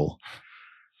know people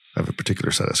have a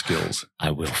particular set of skills. I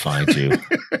will find you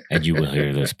and you will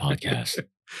hear this podcast.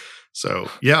 So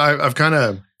I've kind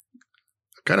of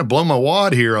blown my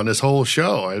wad here on this whole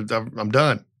show. I'm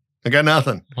done. I got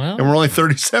nothing. Well, and we're only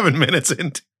 37 minutes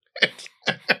into it.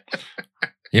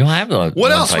 You have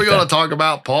what else are we going to talk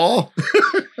about, Paul?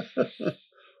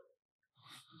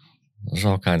 There's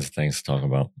all kinds of things to talk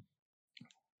about.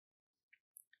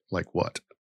 Like what?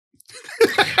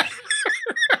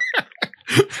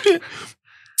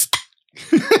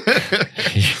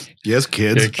 Yes,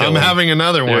 kids. I'm having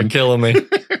another one. You're killing me.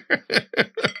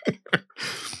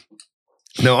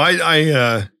 No,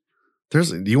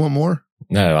 do you want more?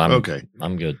 No, I'm okay.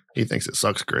 I'm good. He thinks it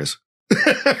sucks, Chris.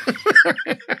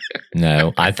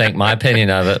 No, I think my opinion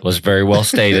of it was very well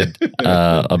stated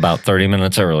about 30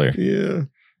 minutes earlier. Yeah.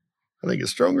 I think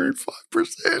it's stronger at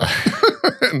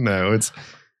 5%. No, it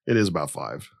is about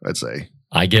 5, I'd say.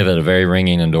 I give it a very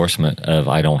ringing endorsement of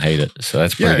I don't hate it. So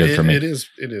that's pretty good for me. It is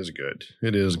good.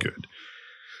 It is good.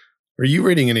 Are you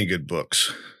reading any good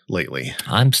books lately?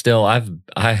 I'm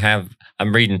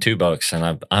reading 2 books,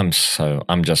 and I'm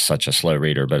just such a slow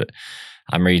reader, but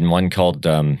I'm reading one called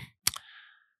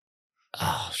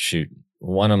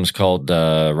one of them's called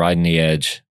Riding the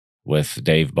Edge with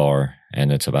Dave Barr,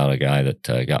 and it's about a guy that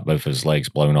got both of his legs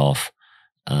blown off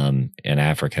in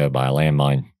Africa by a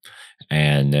landmine,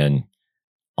 and then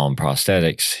on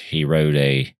prosthetics he rode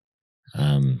a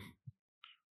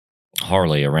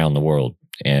Harley around the world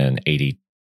in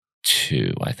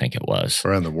 82, I think it was.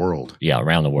 Around the world? Yeah,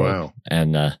 around the world.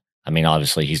 Wow. And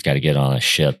obviously he's got to get on a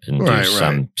ship and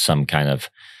do some kind of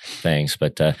things,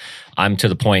 but I'm to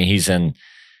the point he's in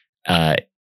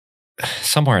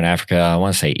somewhere in Africa, I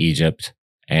want to say Egypt,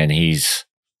 and he's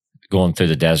going through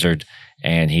the desert,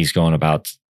 and he's going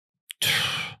about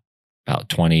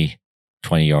 20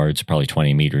 yards, probably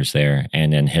 20 meters there,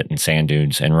 and then hitting sand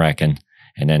dunes and wrecking.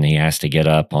 And then he has to get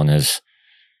up on his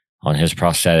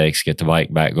prosthetics, get the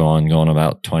bike back going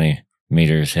about 20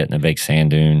 meters, hitting a big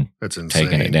sand dune. That's insane.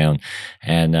 Taking it down.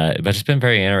 And but it's been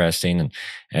very interesting,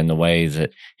 and the way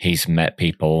that he's met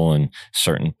people and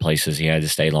certain places he had to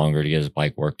stay longer to get his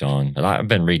bike worked on. But I've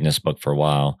been reading this book for a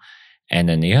while. And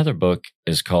then the other book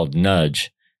is called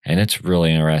Nudge, and it's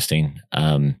really interesting.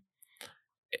 I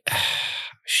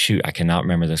cannot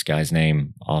remember this guy's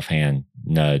name offhand,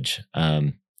 Nudge.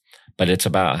 But it's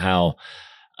about how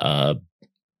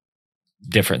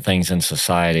different things in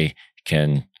society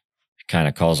can kind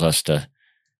of cause us to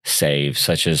save,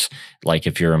 such as like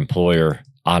if your employer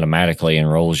automatically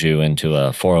enrolls you into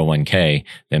a 401k,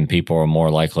 then people are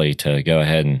more likely to go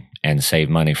ahead and save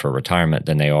money for retirement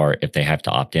than they are if they have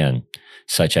to opt in.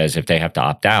 Such as if they have to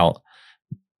opt out,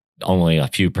 only a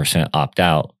few percent opt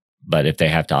out. But if they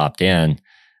have to opt in,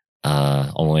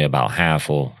 only about half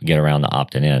will get around to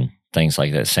opting in. Things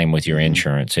like that. Same with your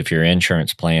insurance. If your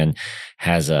insurance plan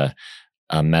has a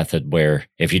a method where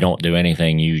if you don't do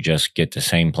anything, you just get the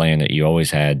same plan that you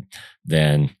always had,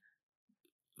 then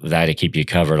that'd keep you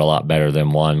covered a lot better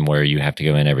than one where you have to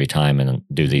go in every time and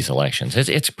do these elections.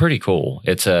 It's pretty cool.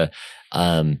 It's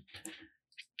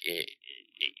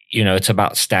it's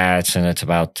about stats and it's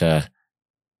about,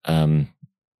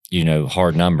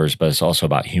 hard numbers, but it's also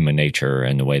about human nature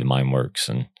and the way the mind works.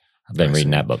 And I've been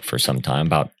reading that book for some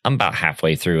time. I'm about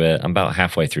halfway through it. I'm about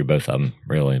halfway through both of them,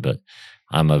 really, but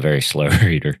I'm a very slow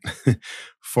reader.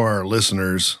 For our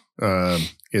listeners,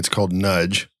 it's called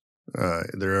Nudge.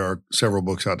 There are several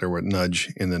books out there with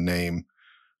Nudge in the name.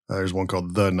 There's one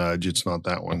called The Nudge. It's not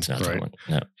that one. It's not right? That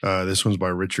one. No. This one's by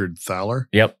Richard Thaler.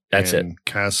 Yep, that's it.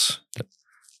 Cass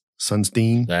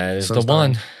Sunstein. That is the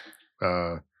one.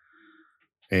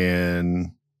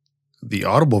 And the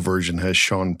Audible version has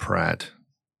Sean Pratt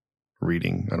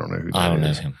reading. I don't know who that is. I don't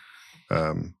know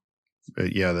him.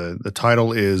 But yeah, the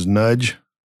title is Nudge,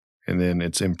 and then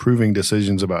it's Improving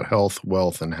Decisions About Health,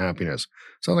 Wealth, and Happiness.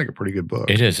 Sounds like a pretty good book.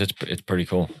 It is. It's pretty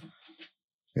cool.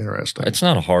 Interesting. It's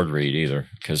not a hard read either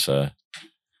because,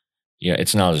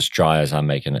 it's not as dry as I'm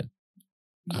making it.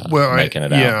 Making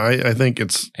it out. Yeah, I think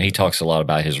it's. And he talks a lot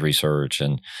about his research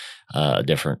and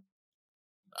different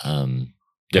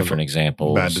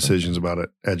examples, bad decisions about it,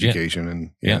 education,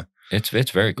 and it's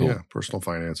very cool. Yeah, personal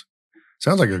finance.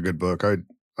 Sounds like a good book.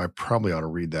 I probably ought to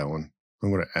read that one. I'm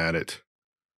going to add it.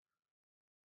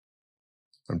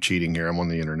 I'm cheating here. I'm on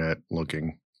the internet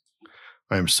looking.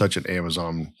 I am such an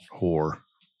Amazon whore.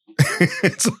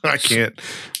 I can't.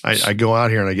 I go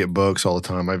out here and I get books all the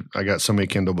time. I got so many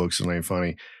Kindle books. It's not even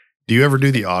funny. Do you ever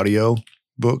do the audio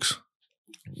books?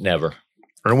 Never.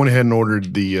 I went ahead and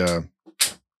ordered the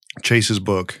Chase's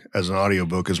book as an audio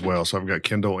book as well. So I've got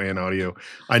Kindle and audio.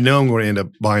 I know I'm going to end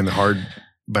up buying the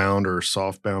hardbound or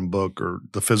softbound book or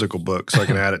the physical book so I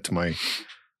can add it to my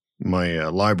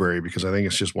library because I think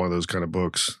it's just one of those kind of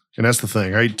books. And that's the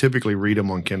thing. I typically read them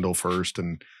on Kindle first.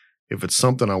 And if it's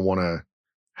something I want to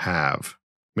have,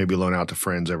 maybe loan out to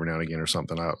friends every now and again or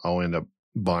something, I'll end up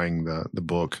buying the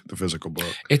book, the physical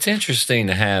book. It's interesting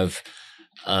to have,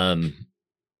 I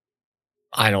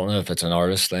don't know if it's an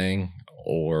artist thing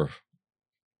or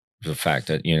the fact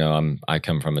that, I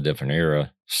come from a different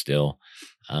era still.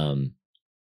 I'm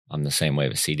the same way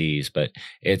with CDs, but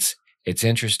it's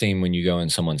interesting when you go in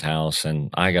someone's house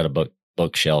and I got a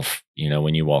bookshelf,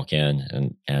 when you walk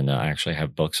in and I actually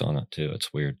have books on it too.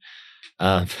 It's weird.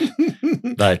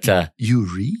 But you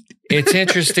read? It's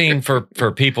interesting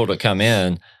for people to come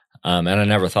in. And I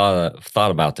never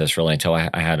thought about this really until I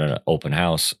had an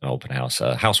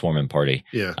housewarming party.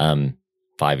 Yeah.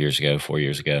 4 years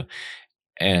ago.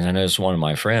 And I noticed one of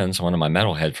my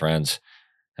metalhead friends,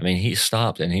 he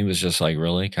stopped and he was just like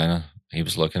really he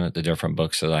was looking at the different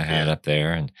books that I had up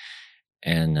there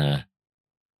and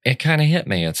it kind of hit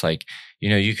me. It's like,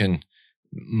 you can,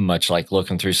 much like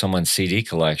looking through someone's CD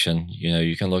collection,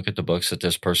 you can look at the books that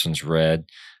this person's read,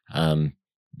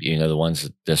 the ones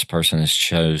that this person has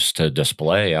chose to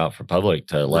display out for public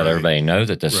to let everybody know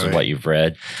that this is what you've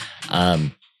read.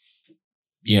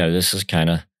 This is kind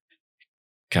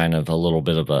of a little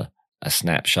bit of a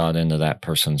snapshot into that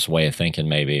person's way of thinking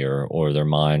maybe, or their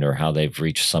mind, or how they've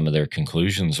reached some of their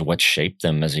conclusions, or what shaped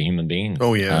them as a human being.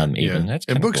 Oh yeah. That's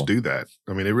and books cool. do that.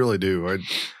 They really do.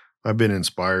 I've been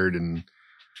inspired and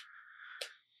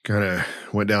kind of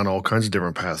went down all kinds of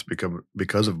different paths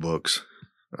because of books.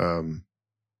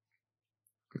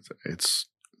 It's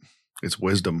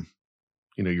wisdom.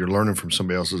 You're learning from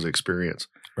somebody else's experience.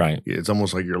 Right. It's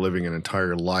almost like you're living an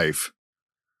entire life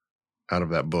out of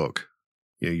that book.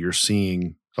 You're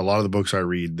seeing a lot of the books I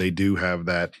read, they do have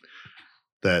that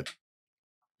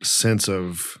sense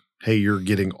of, hey, you're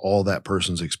getting all that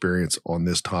person's experience on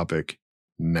this topic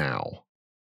now.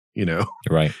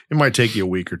 Right. It might take you a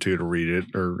week or two to read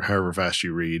it, or however fast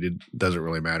you read. It doesn't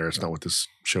really matter. It's not what this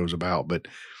show's about, but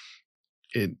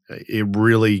it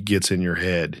really gets in your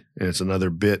head, and it's another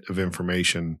bit of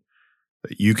information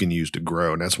that you can use to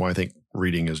grow. And that's why I think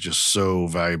reading is just so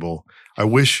valuable. I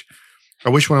wish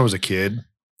when I was a kid,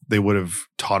 they would have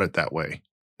taught it that way.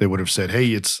 They would have said,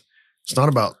 hey, it's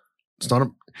not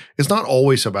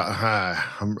always about,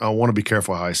 I want to be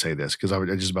careful how I say this because I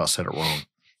just about said it wrong.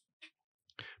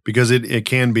 Because it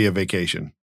can be a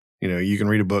vacation. You can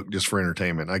read a book just for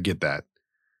entertainment. I get that.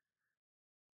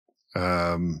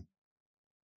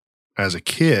 As a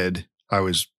kid, I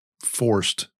was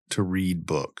forced to read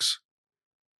books.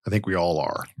 I think we all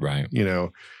are. Right.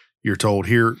 You're told,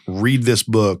 here, read this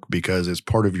book because it's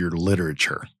part of your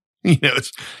literature.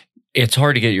 It's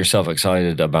hard to get yourself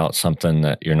excited about something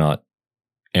that you're not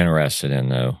interested in,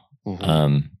 though.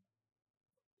 Mm-hmm.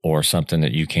 or something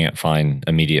that you can't find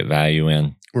immediate value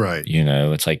in. Right.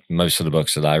 It's like most of the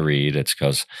books that I read, it's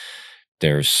because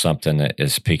there's something that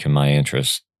is piquing my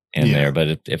interest in there.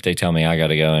 But if they tell me I got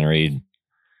to go and read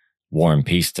War and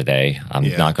Peace today, I'm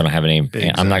not going to have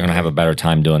I'm not going to have a better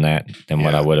time doing that than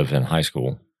what I would have in high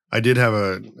school. I did have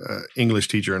a English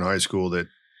teacher in high school that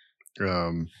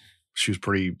she was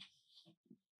pretty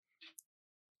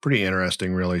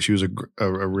interesting, really. She was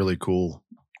a really cool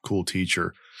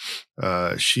teacher.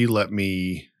 She let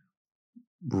me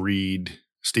read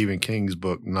Stephen King's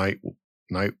book, Night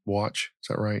Watch. Is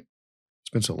that right? It's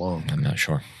been so long. I'm not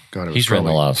sure. God, He's written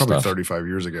a lot of probably stuff. 35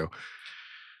 years ago.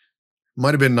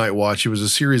 Might have been Night Watch. It was a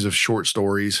series of short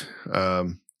stories.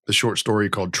 The short story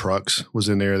called Trucks was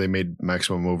in there. They made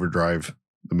Maximum Overdrive,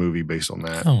 the movie, based on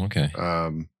that. Oh, okay.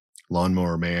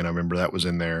 Lawnmower Man, I remember that was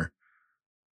in there.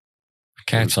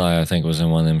 Cat's Eye, I think, was in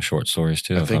one of them short stories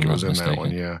too. I think it was in that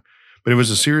one, yeah. But it was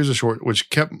a series of short, which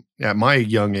kept, at my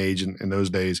young age in those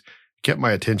days, kept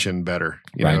my attention better.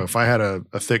 You know, if I had a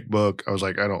thick book, I was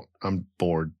like, I'm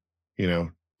bored.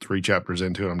 3 chapters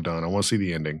into it, I'm done. I want to see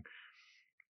the ending.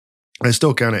 I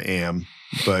still kind of am,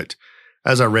 but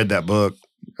as I read that book,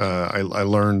 I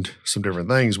learned some different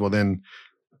things. Well, then,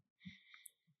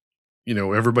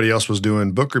 everybody else was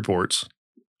doing book reports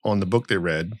on the book they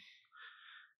read.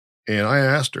 And I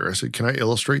asked her, I said, can I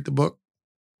illustrate the book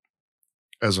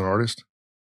as an artist?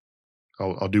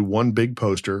 I'll do one big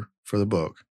poster for the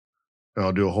book, and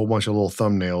I'll do a whole bunch of little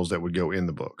thumbnails that would go in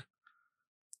the book.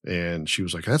 And she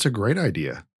was like, that's a great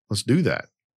idea. Let's do that.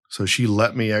 So she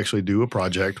let me actually do a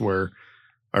project where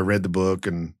I read the book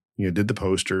and, did the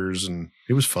posters, and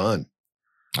it was fun.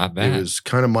 I bet. It was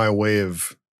kind of my way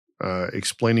of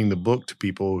explaining the book to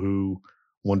people who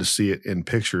wanted to see it in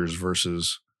pictures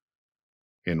versus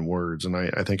in words. And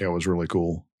I think that was really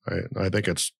cool. I think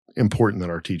it's important that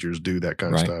our teachers do that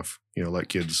kind of stuff. Let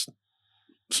kids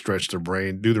stretch their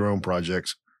brain, do their own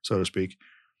projects, so to speak.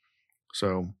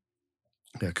 So,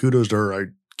 yeah, kudos to her. I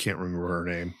can't remember her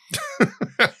name.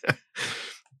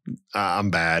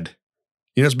 I'm bad.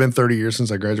 It's been 30 years since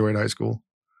I graduated high school.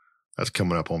 That's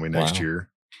coming up on me next year.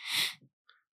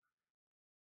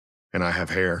 And I have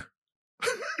hair.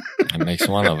 That makes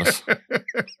one of us.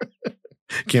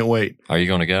 Can't wait. Are you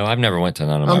going to go? I've never went to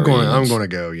none of my I'm reunions. going to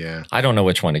go, yeah. I don't know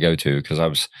which one to go to because I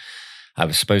was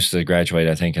supposed to graduate,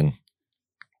 I think, in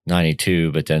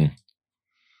 92, but then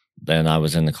I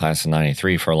was in the class of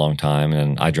 93 for a long time,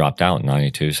 and I dropped out in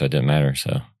 92, so it didn't matter.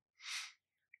 So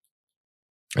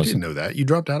I didn't know that. You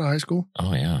dropped out of high school?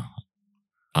 Oh, yeah.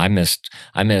 I missed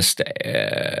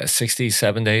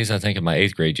 67 days, I think, of my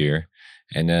 8th grade year.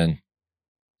 And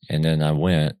then I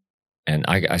went, and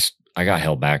I got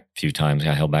held back a few times. I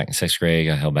got held back in 6th grade,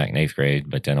 got held back in 8th grade,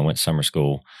 but then I went to summer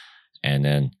school, and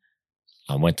then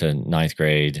I went to 9th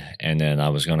grade, and then I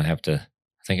was going to have to,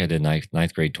 I think I did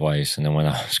 9th grade twice. And then when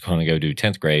I was going to go do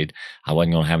 10th grade, I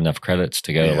wasn't going to have enough credits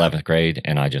to go to 11th grade,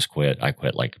 and I just quit. I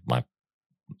quit like my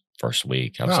first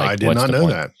week. I was like, I did not know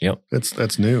that. Yep.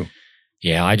 That's new.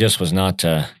 Yeah, I just was not,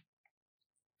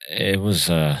 it was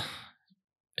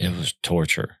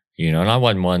torture, and I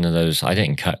wasn't one of those, I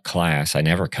didn't cut class. I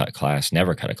never cut class,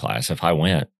 never cut a class. If I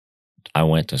went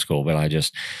to school, but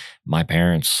my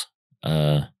parents,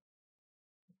 they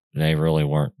really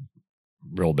weren't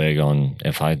real big on,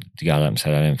 if I got up and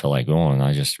said I didn't feel like going,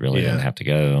 I just really didn't have to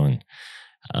go. And,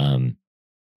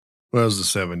 well, it was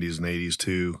the 70s and 80s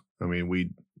too. I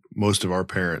mean, most of our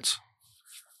parents,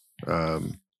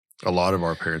 a lot of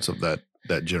our parents of that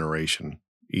generation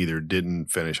either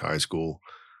didn't finish high school,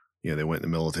 they went in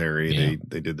the military,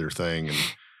 they did their thing. And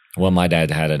well, my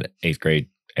dad had an 8th grade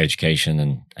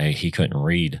education, and he couldn't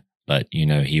read, but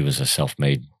he was a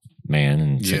self-made man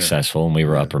and successful, and we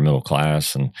were upper middle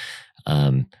class, and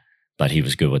but he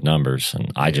was good with numbers,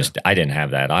 and I didn't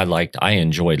have that. I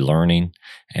enjoyed learning,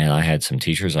 and I had some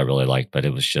teachers I really liked, but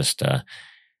it was just I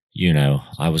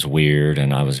was weird,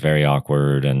 and I was very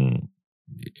awkward, and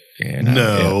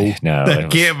no, that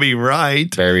can't be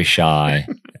right. Very shy,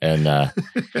 and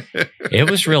it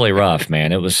was really rough,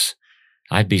 man.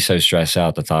 I'd be so stressed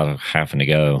out the thought of having to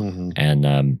go,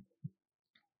 and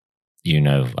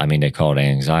they call it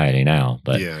anxiety now,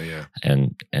 but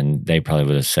and they probably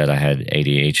would have said I had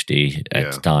ADHD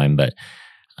at the time, but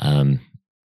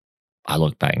I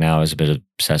look back now, I was a bit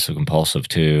obsessive compulsive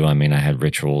too. I mean, I had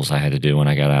rituals I had to do when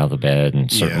I got out of the bed,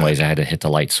 and certain ways I had to hit the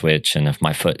light switch. And if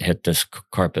my foot hit this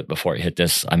carpet before it hit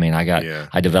this, I mean,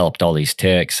 I developed all these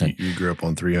tics. And you grew up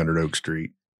on 300 Oak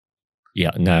Street.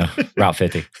 Yeah, no, Route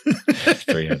 50,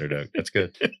 300 Oak. That's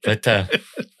good.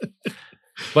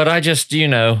 But I just,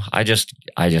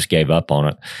 I just gave up on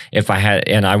it. If I had,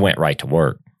 and I went right to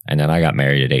work. And then I got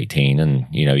married at 18 and,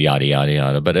 yada, yada,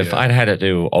 yada. But if I'd had to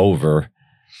do over,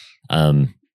 I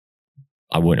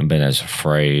wouldn't have been as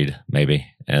afraid, maybe.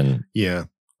 And yeah.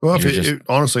 Well,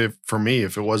 honestly, for me,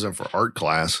 if it wasn't for art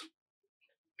class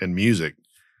and music,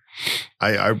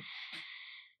 that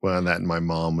and my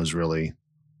mom was really,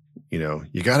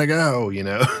 you got to go,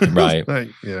 Right. Like,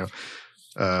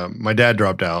 my dad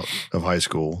dropped out of high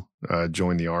school,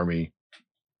 joined the Army,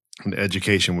 and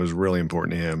education was really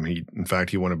important to him. In fact,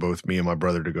 he wanted both me and my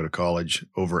brother to go to college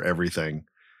over everything.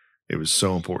 It was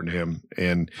so important to him.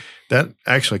 And that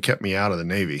actually kept me out of the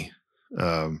Navy.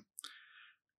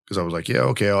 Because I was like, yeah,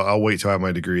 okay, I'll wait till I have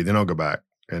my degree, then I'll go back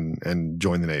and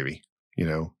join the Navy.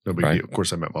 No big deal. Of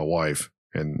course, I met my wife,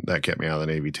 and that kept me out of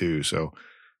the Navy too. So,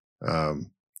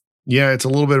 it's a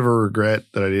little bit of a regret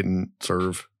that I didn't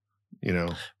serve,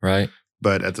 Right.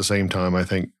 But at the same time, I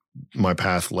think my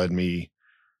path led me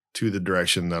to the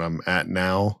direction that I'm at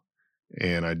now,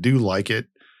 and I do like it.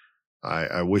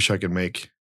 I wish I could make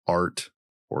art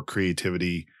or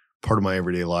creativity part of my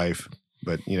everyday life.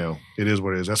 But, it is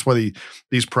what it is. That's why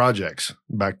these projects,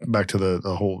 back to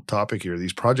the whole topic here,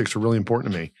 these projects are really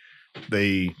important to me.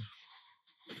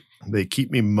 They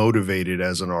keep me motivated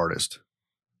as an artist.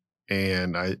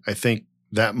 And I think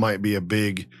that might be a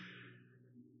big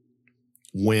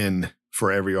win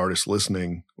for every artist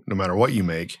listening, no matter what you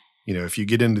make. If you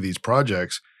get into these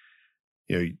projects,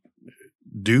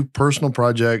 do personal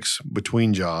projects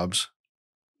between jobs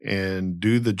and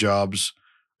do the jobs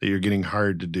that you're getting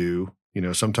hired to do.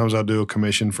 Sometimes I'll do a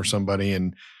commission for somebody,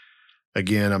 and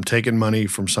again, I'm taking money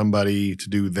from somebody to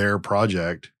do their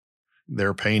project,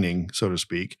 their painting, so to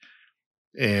speak.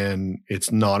 And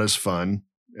it's not as fun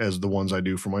as the ones I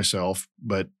do for myself,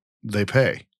 but they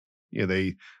pay.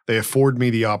 They afford me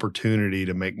the opportunity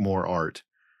to make more art.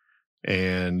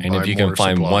 And if you can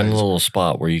find one little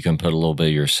spot where you can put a little bit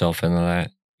of yourself into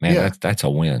that, man, that's a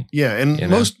win. Yeah.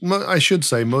 And I should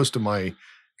say most of my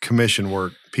commission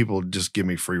work, people just give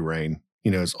me free reign.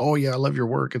 It's, oh yeah, I love your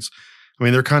work.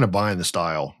 They're kind of buying the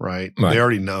style, right? They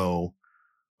already know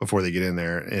before they get in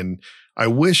there. And I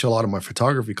wish a lot of my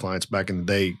photography clients back in the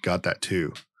day got that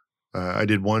too. I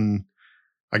did one,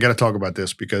 I got to talk about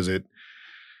this because and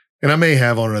I may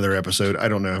have on another episode. I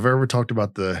don't know. Have I ever talked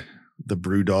about the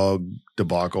BrewDog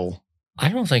debacle? I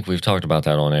don't think we've talked about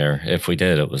that on air. If we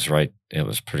did, it was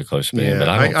pretty close to being, but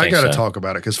I got to talk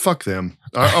about it because fuck them.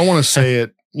 I want to say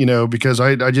it, because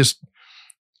I just,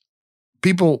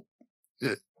 people,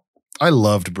 I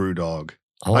loved BrewDog.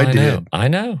 Oh, I did. I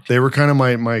know. They were kind of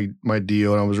my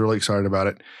deal, and I was really excited about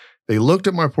it. They looked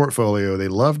at my portfolio. They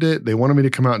loved it. They wanted me to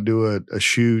come out and do a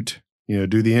shoot,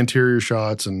 do the interior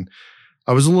shots. And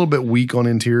I was a little bit weak on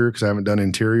interior because I haven't done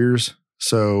interiors.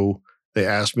 So they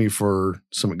asked me for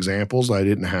some examples I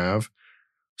didn't have.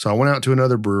 So I went out to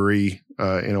another brewery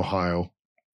in Ohio,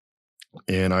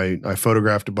 and I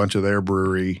photographed a bunch of their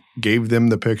brewery, gave them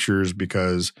the pictures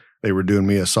because they were doing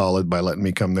me a solid by letting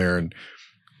me come there and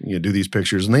do these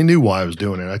pictures. And they knew why I was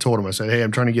doing it. I told them, I said, hey,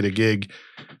 I'm trying to get a gig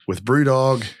with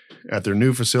BrewDog at their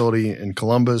new facility in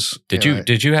Columbus. Did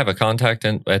you have a contact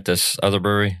at this other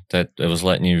brewery that it was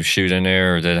letting you shoot in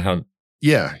there, or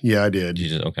Yeah, I did. You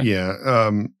did? Okay.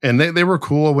 Yeah. And they were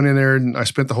cool. I went in there and I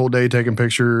spent the whole day taking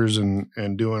pictures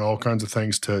and doing all kinds of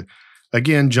things to,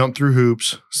 again, jump through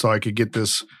hoops so I could get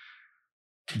this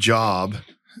job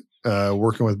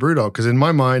working with BrewDog. Because in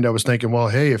my mind, I was thinking, well,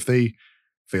 hey, if they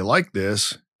like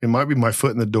this, it might be my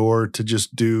foot in the door to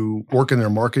just work in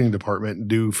their marketing department and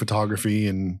do photography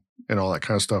and all that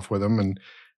kind of stuff with them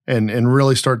and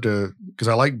really start to, because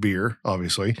I like beer,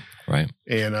 obviously. Right.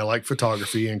 And I like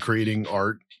photography and creating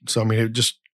art. So,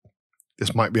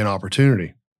 this might be an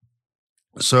opportunity.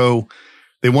 So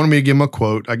they wanted me to give them a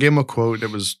quote. I gave them a quote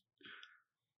that was,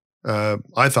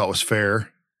 I thought was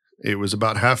fair. It was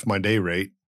about half my day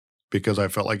rate because I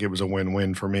felt like it was a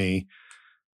win-win for me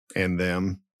and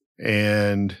them.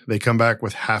 And they come back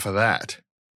with half of that.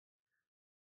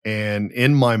 And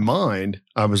in my mind,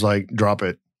 I was like, drop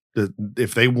it.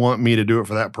 If they want me to do it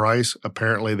for that price,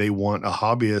 apparently they want a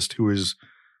hobbyist who is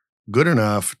good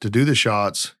enough to do the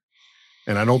shots.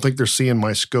 And I don't think they're seeing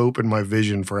my scope and my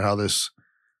vision for how this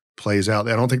plays out.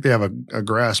 I don't think they have a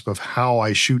grasp of how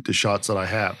I shoot the shots that I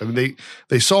have.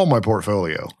 They saw my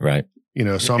portfolio. Right.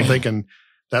 So I'm thinking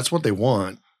that's what they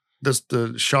want. That's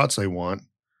the shots they want.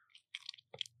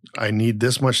 I need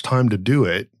this much time to do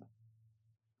it.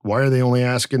 Why are they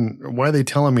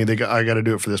telling me I got to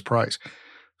do it for this price?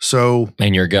 So,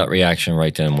 and your gut reaction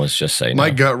right then was just say no.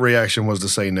 My gut reaction was to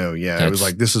say no. Yeah. It was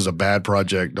like, this is a bad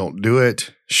project. Don't do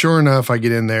it. Sure enough, I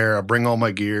get in there, I bring all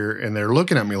my gear, and they're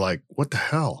looking at me like, what the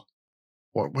hell?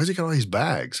 Why has he got all these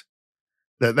bags?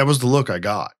 That was the look I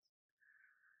got.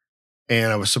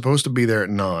 And I was supposed to be there at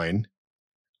 9.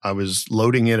 I was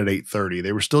loading in at 8:30.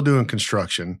 They were still doing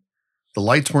construction. The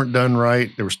lights weren't done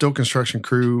right. There were still construction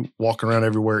crew walking around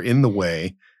everywhere in the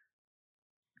way.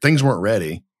 Things weren't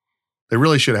ready. They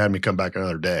really should have had me come back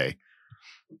another day.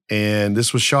 And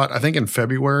this was shot, I think, in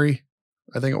February,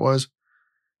 I think it was.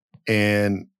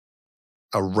 And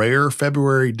a rare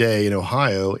February day in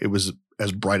Ohio, it was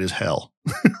as bright as hell,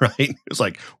 right? It was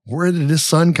like, where did this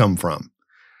sun come from?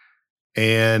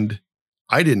 And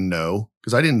I didn't know,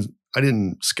 because I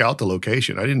didn't scout the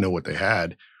location. I didn't know what they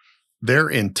had. Their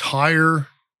entire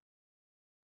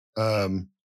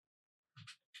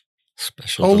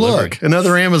special delivery. Look,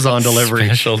 another Amazon delivery.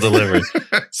 Special delivery.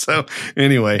 So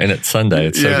anyway. And it's Sunday.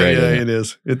 It's so great. Yeah, it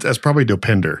is. That's probably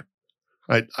Dopinder.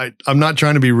 I'm not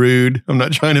trying to be rude. I'm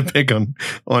not trying to pick on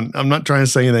I'm not trying to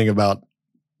say anything about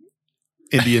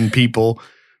Indian people,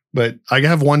 but I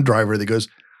have one driver that goes,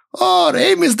 "Oh,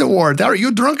 hey, Mr. Ward, are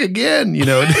you drunk again?"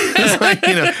 It's like,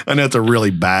 I know it's a really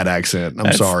bad accent.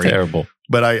 I'm sorry. Terrible.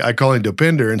 But I call him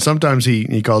Dopinder, and sometimes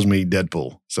he calls me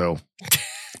Deadpool. So,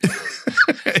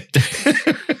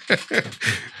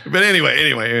 but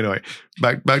anyway,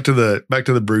 back to the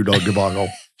BrewDog debacle.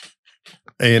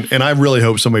 And I really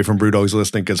hope somebody from BrewDog's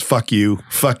listening, because fuck you.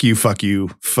 And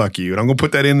I'm going to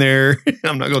put that in there.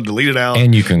 I'm not going to delete it out.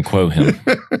 And you can quote him.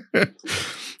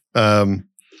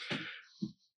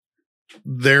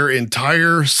 Their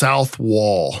entire south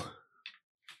wall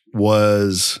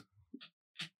was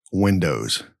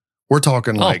windows. We're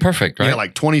talking like, perfect, right? Yeah,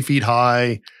 like 20 feet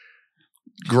high,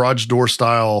 garage door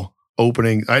style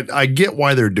opening. I get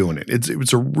why they're doing it.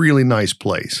 It's a really nice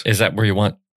place. Is that where you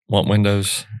want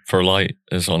windows for light,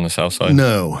 is on the south side?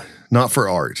 No, not for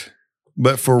art,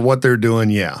 but for what they're doing.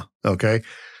 Yeah. Okay.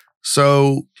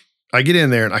 So I get in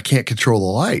there and I can't control the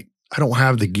light. I don't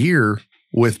have the gear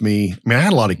with me. I mean, I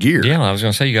had a lot of gear. Yeah. I was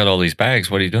going to say, you got all these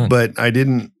bags. What are you doing? But I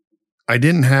didn't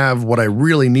have what I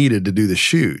really needed to do the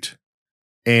shoot.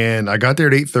 And I got there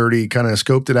at 8:30, kind of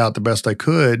scoped it out the best I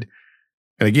could.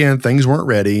 And again, things weren't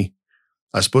ready.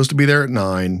 I was supposed to be there at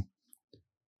 9.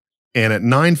 And at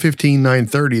 9:15,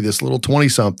 9:30, this little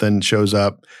 20-something shows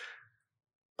up,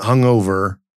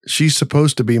 hungover. She's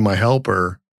supposed to be my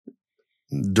helper,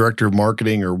 director of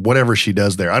marketing or whatever she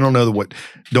does there. I don't know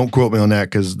don't quote me on that,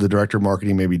 because the director of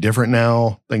marketing may be different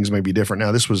now. Things may be different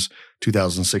now. This was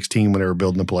 2016 when they were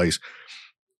building the place.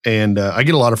 And I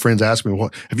get a lot of friends ask me,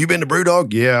 "What, have you been to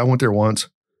BrewDog?" "Yeah, I went there once."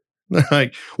 They're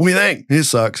like, "What do you think?" "It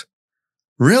sucks."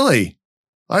 "Really?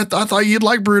 I thought you'd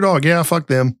like BrewDog." "Yeah, fuck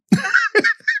them."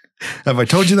 Have I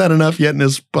told you that enough yet in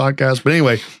this podcast? But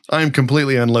anyway, I'm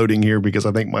completely unloading here because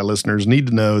I think my listeners need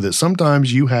to know that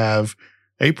sometimes you have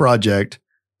a project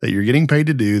that you're getting paid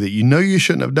to do that you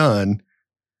shouldn't have done,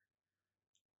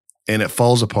 and it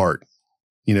falls apart.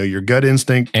 Your gut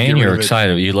instinct. And you're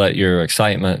excited. You let your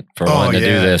excitement for wanting to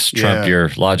do this trump your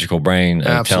logical brain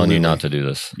and telling you not to do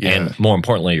this. Yeah. And more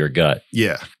importantly, your gut.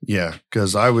 Yeah. Yeah.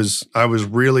 Because I was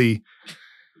really,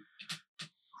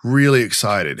 really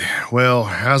excited. Well,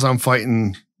 as I'm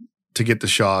fighting to get the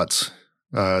shots,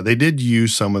 they did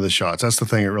use some of the shots. That's the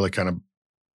thing that really kind of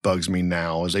bugs me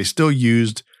now, is they still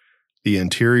used the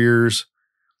interiors.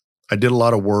 I did a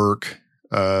lot of work.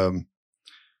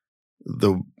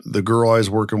 The girl I was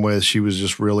working with, she was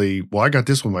just really, "Well, I got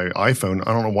this with my iPhone.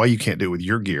 I don't know why you can't do it with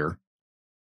your gear."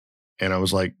 And I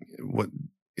was like, "What?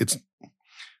 It's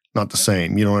not the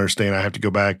same. You don't understand. I have to go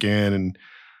back in and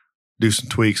do some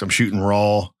tweaks. I'm shooting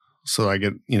raw, so I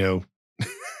get,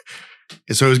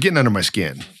 So it was getting under my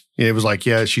skin. It was like,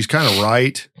 yeah, she's kind of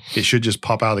right. It should just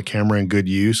pop out of the camera in good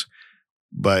use.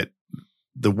 But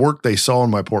the work they saw in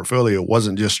my portfolio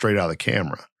wasn't just straight out of the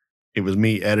camera. It was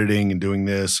me editing and doing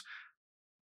this,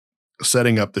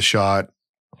 setting up the shot.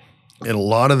 And a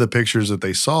lot of the pictures that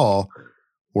they saw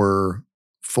were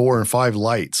 4 and 5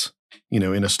 lights,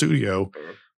 in a studio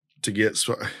to get,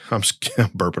 I'm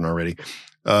burping already,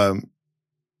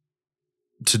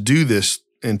 to do this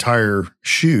entire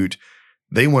shoot.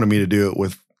 They wanted me to do it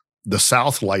with the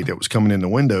south light that was coming in the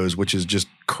windows, which is just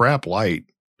crap light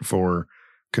for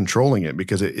controlling it,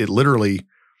 because it literally,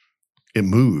 it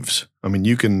moves. I mean,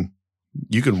 you can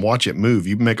watch it move.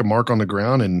 You make a mark on the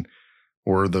ground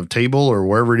or the table or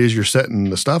wherever it is you're setting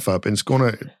the stuff up, and it's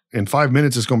going to, in 5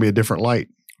 minutes, it's going to be a different light.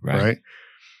 Right.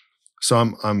 So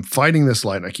I'm fighting this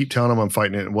light, and I keep telling them I'm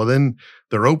fighting it. Well, then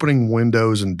they're opening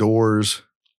windows and doors,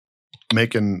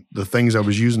 making the things I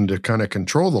was using to kind of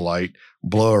control the light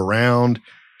blow around.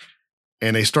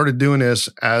 And they started doing this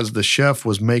as the chef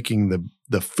was making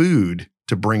the food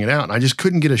to bring it out. And I just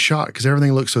couldn't get a shot because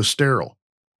everything looked so sterile.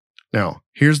 Now,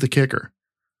 here's the kicker.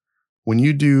 When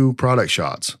you do product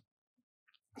shots,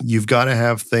 you've got to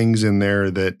have things in there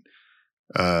that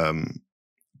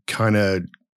kind of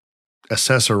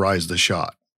accessorize the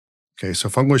shot. Okay, so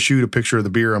if I'm going to shoot a picture of the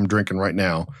beer I'm drinking right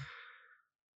now,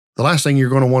 the last thing you're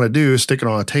going to want to do is stick it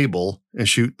on a table and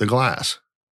shoot the glass,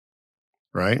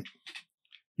 right?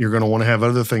 You're going to want to have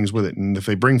other things with it. And if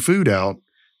they bring food out,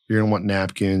 you're going to want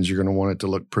napkins. You're going to want it to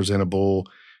look presentable.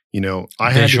 You know,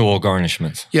 visual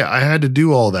garnishments. Yeah, I had to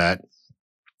do all that.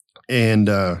 And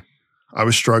I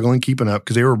was struggling keeping up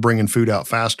because they were bringing food out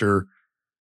faster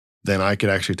than I could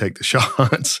actually take the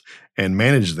shots and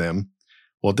manage them.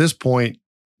 Well, at this point,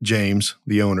 James,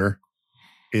 the owner,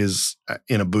 is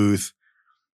in a booth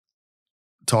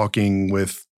talking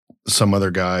with some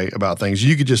other guy about things.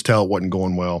 You could just tell it wasn't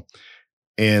going well.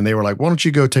 And they were like, why don't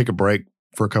you go take a break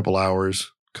for a couple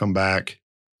hours, come back,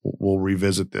 we'll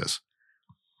revisit this.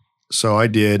 So I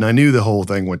did, and I knew the whole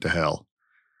thing went to hell.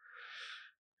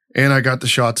 And I got the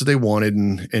shots that they wanted,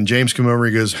 and James came over,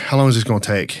 he goes, how long is this going to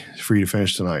take for you to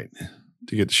finish tonight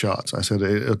to get the shots? I said,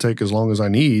 it'll take as long as I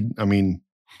need. I mean,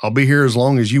 I'll be here as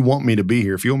long as you want me to be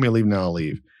here. If you want me to leave now, I'll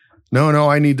leave. No,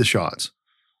 I need the shots.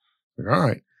 Like, all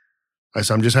right. I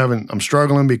said, I'm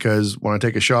struggling because when I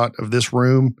take a shot of this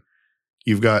room,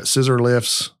 you've got scissor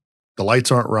lifts, the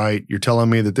lights aren't right. You're telling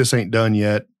me that this ain't done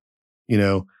yet. You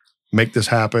know, make this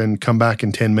happen, come back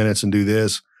in 10 minutes and do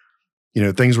this. You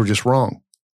know, things were just wrong.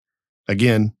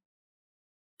 Again,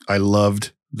 I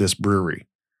loved this brewery.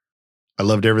 I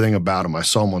loved everything about him. I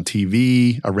saw him on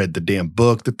TV. I read the damn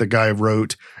book that the guy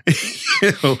wrote,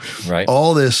 you know, right.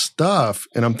 All this stuff.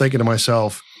 And I'm thinking to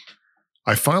myself,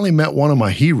 I finally met one of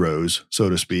my heroes, so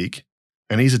to speak,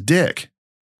 and he's a dick.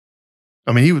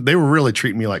 I mean, they were really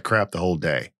treating me like crap the whole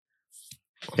day.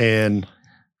 And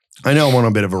I know I'm on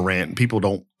a bit of a rant. People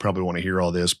don't probably want to hear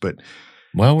all this, but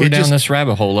well, we're down this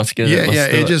rabbit hole. Let's get it. Yeah,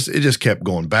 it just kept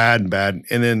going bad and bad.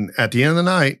 And then at the end of the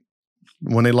night,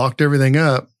 when they locked everything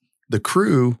up, the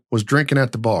crew was drinking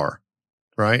at the bar,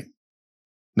 right?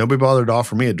 Nobody bothered to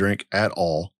offer me a drink at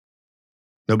all.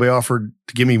 Nobody offered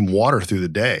to give me water through the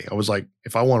day. I was like,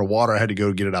 if I wanted water, I had to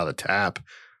go get it out of the tap.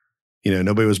 You know,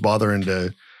 nobody was bothering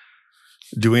to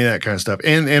do any of that kind of stuff.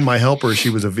 And my helper, she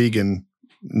was a vegan,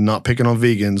 not picking on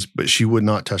vegans, but she would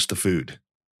not touch the food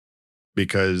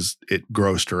because it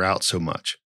grossed her out so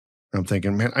much. I'm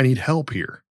thinking, man, I need help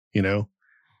here. You know,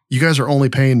 you guys are only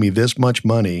paying me this much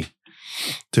money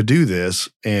to do this.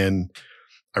 And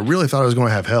I really thought I was going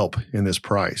to have help in this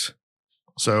price.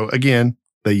 So again,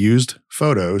 they used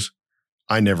photos.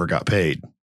 I never got paid.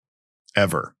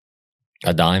 Ever.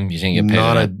 A dime? You didn't get paid?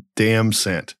 Not a damn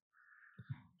cent.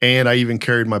 And I even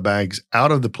carried my bags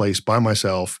out of the place by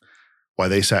myself while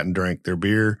they sat and drank their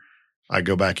beer. I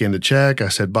go back in to check. I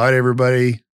said bye to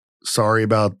everybody. Sorry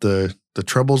about the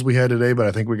troubles we had today, but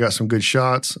I think we got some good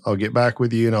shots. I'll get back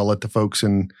with you and I'll let the folks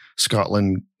in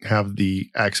Scotland have the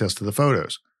access to the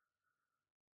photos.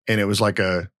 And it was like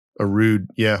a rude,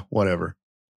 yeah, whatever.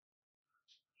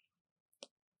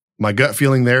 My gut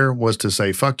feeling there was to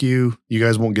say, fuck you. You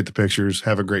guys won't get the pictures.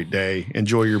 Have a great day.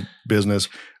 Enjoy your business.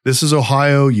 This is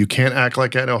Ohio. You can't act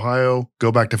like that in Ohio.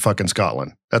 Go back to fucking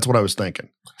Scotland. That's what I was thinking.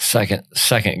 Second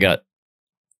gut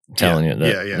telling you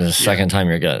that. Yeah. The second time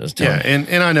your gut is telling you.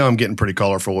 And I know I'm getting pretty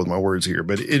colorful with my words here,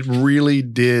 but it really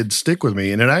did stick with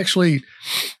me. And it actually,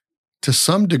 to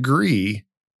some degree,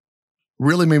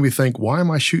 really made me think, why am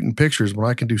I shooting pictures when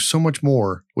I can do so much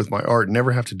more with my art and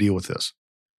never have to deal with this?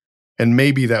 And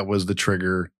maybe that was the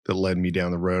trigger that led me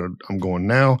down the road I'm going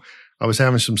now. I was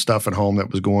having some stuff at home that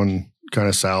was going kind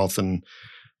of south, and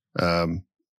I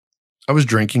was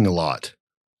drinking a lot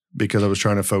because I was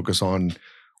trying to focus on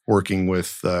working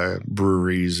with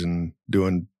breweries and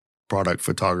doing product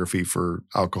photography for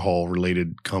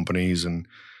alcohol-related companies. And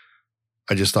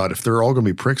I just thought, if they're all going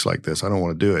to be pricks like this, I don't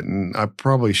want to do it. And I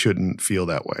probably shouldn't feel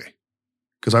that way.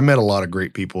 Because I met a lot of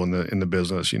great people in the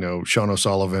business. You know, Sean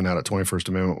O'Sullivan out at 21st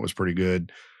Amendment was pretty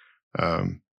good.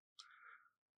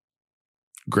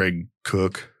 Greg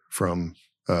Cook from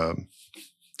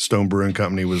Stone Brewing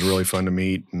Company was really fun to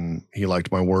meet, and he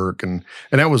liked my work. And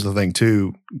that was the thing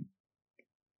too.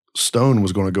 Stone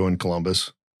was going to go in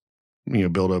Columbus, you know,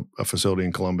 build a facility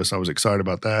in Columbus. I was excited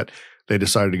about that. They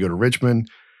decided to go to Richmond.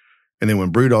 And then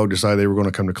when BrewDog decided they were going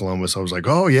to come to Columbus, I was like,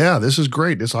 oh, yeah, this is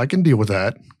great. I can deal with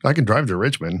that. I can drive to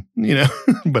Richmond, you know,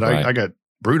 but right. I got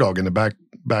BrewDog in the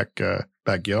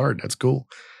backyard. That's cool.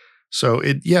 So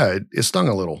it stung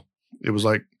a little. It was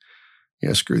like,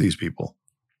 yeah, screw these people.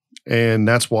 And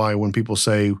that's why when people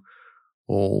say,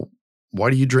 well, why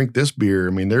do you drink this beer?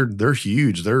 I mean, they're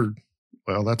huge.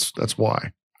 Well, that's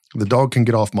why. The dog can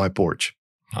get off my porch.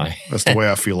 That's the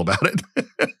way I feel about it.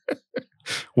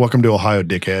 Welcome to Ohio,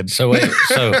 dickhead. So wait,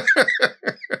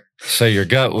 So your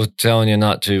gut was telling you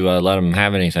not to let them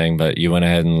have anything, but you went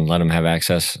ahead and let them have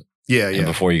access. Yeah.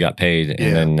 Before you got paid,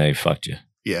 and then they fucked you.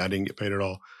 Yeah, I didn't get paid at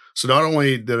all. So not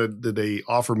only did they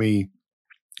offer me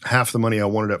half the money I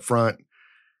wanted up front,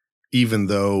 even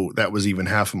though that was even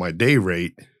half of my day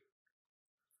rate,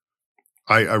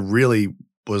 I really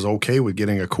was okay with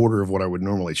getting a quarter of what I would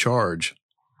normally charge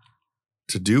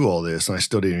to do all this, and I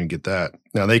still didn't even get that.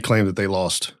 Now, they claim that they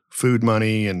lost food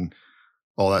money and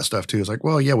all that stuff too. It's like,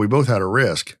 well, yeah, we both had a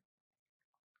risk.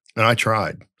 And I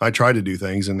tried to do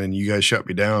things, and then you guys shut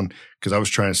me down because I was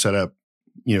trying to set up,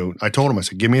 I told them, I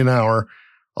said, give me an hour.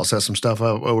 I'll set some stuff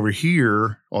up over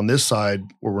here on this side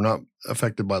where we're not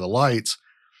affected by the lights.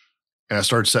 And I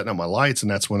started setting up my lights,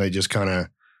 and that's when they just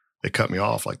they cut me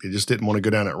off. Like they just didn't want to go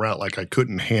down that route. Like I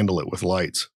couldn't handle it with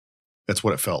lights. That's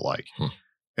what it felt like.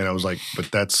 And I was like,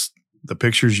 but that's the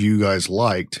pictures you guys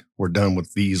liked were done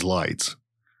with these lights.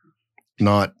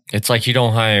 Not. It's like you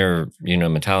don't hire,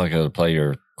 Metallica to play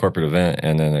your corporate event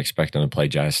and then expect them to play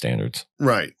jazz standards.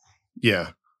 Right. Yeah.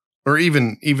 Or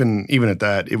even at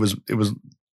that, it was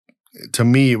to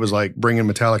me, it was like bringing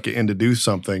Metallica in to do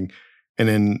something and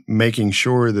then making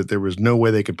sure that there was no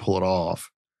way they could pull it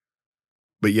off.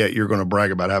 But yet you're going to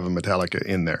brag about having Metallica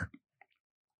in there.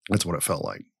 That's what it felt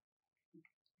like.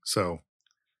 So,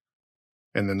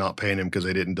 and then not paying him because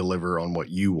they didn't deliver on what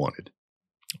you wanted.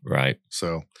 Right.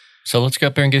 So let's go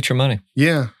up there and get your money.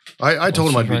 Yeah. I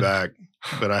told him I'd be back,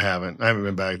 but I haven't. I haven't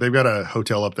been back. They've got a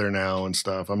hotel up there now and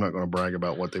stuff. I'm not going to brag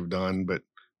about what they've done, but,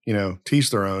 teach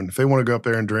their own. If they want to go up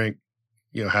there and drink,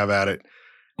 have at it.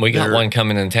 We got one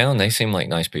coming in town. They seem like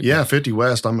nice people. Yeah, 50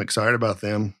 West. I'm excited about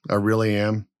them. I really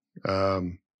am. I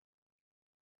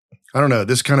don't know.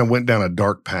 This kind of went down a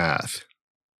dark path.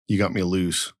 You got me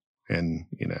loose and,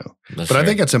 but I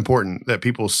think it's important that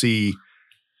people see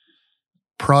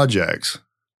projects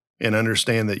and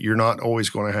understand that you're not always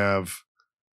going to have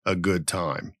a good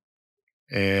time.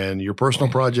 And your personal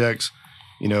projects,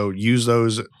 use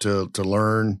those to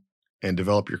learn and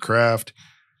develop your craft,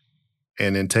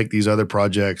 and then take these other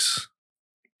projects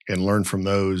and learn from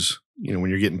those, when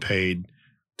you're getting paid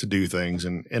to do things.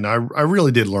 And I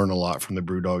really did learn a lot from the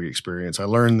BrewDog experience. I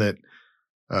learned that,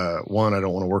 one, I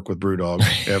don't want to work with BrewDog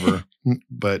ever,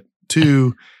 but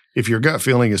two, if your gut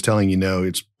feeling is telling you no,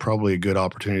 it's probably a good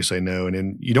opportunity to say no. And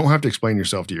then you don't have to explain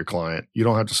yourself to your client. You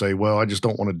don't have to say, well, I just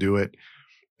don't want to do it.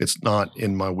 It's not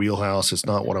in my wheelhouse. It's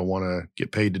not what I want to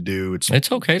get paid to do.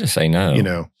 It's okay to say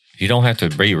no. You don't have to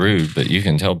be rude, but you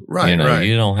can tell, right.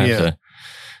 You don't have to.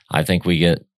 I think we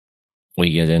get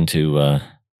into,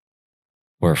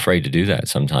 we're afraid to do that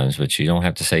sometimes, but you don't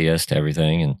have to say yes to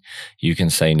everything, and you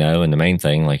can say no. And the main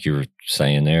thing, like you were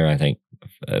saying there, I think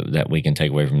that we can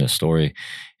take away from this story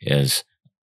is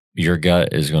your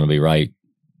gut is going to be right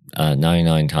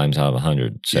 99 times out of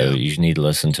 100. So you need to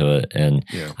listen to it. And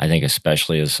I think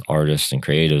especially as artists and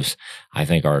creatives, I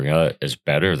think our gut is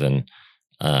better than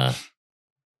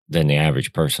the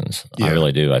average person's. I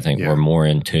really do. I think we're more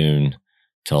in tune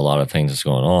to a lot of things that's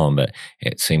going on, but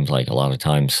it seems like a lot of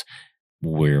times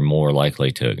we're more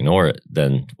likely to ignore it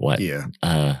than what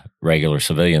regular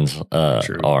civilians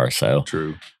are. So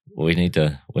true. We need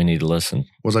to listen.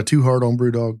 Was I too hard on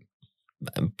BrewDog?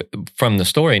 From the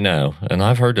story, no. And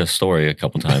I've heard this story a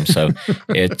couple times, so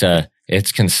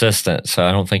it's consistent. So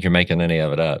I don't think you're making any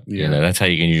of it up. Yeah. That's how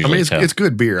you can usually tell. It's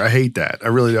good beer. I hate that. I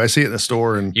really do. I see it in the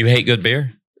store. And you hate good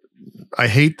beer? I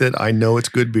hate that I know it's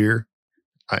good beer,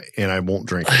 and I won't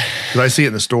drink it. Because I see it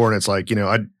in the store, and it's like,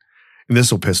 and this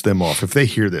will piss them off if they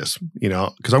hear this,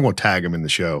 because I'm going to tag them in the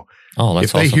show. Oh,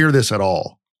 that's awesome. If they hear this at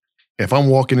all, if I'm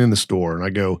walking in the store and I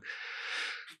go,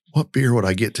 what beer would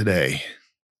I get today?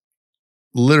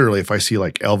 Literally, if I see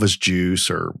like Elvis Juice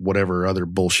or whatever other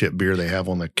bullshit beer they have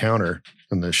on the counter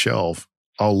on the shelf,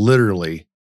 I'll literally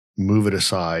move it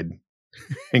aside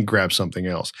and grab something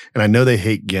else. And I know they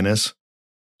hate Guinness.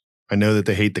 I know that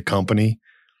they hate the company,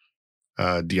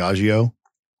 Diageo.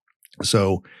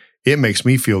 So it makes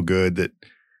me feel good that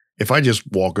if I just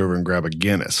walk over and grab a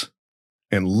Guinness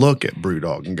and look at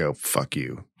BrewDog and go, fuck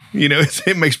you.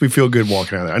 It makes me feel good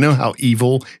walking out there. I know how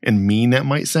evil and mean that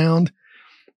might sound,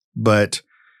 but,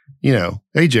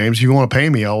 hey, James, if you want to pay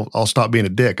me, I'll stop being a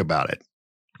dick about it.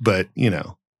 But,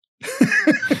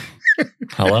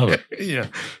 I love it. Yeah.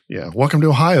 Welcome to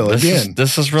Ohio again.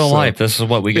 This is real life. This is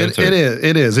what we go through.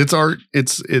 It is. It's art.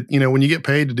 It's when you get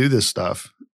paid to do this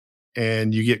stuff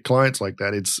and you get clients like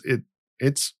that,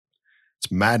 it's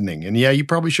maddening. And you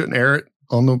probably shouldn't air it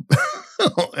on the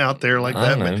out there like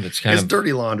that. But it's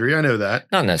dirty laundry. I know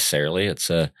that. Not necessarily.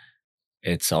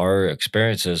 It's our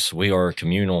experiences. We are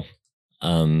communal.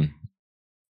 We're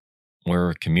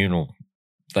a communal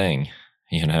thing,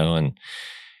 and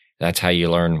that's how you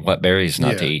learn what berries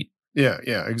not to eat. Yeah,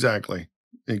 exactly.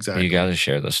 You got to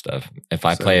share this stuff. If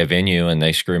I play a venue and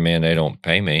they screw me and they don't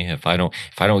pay me, if I don't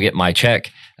get my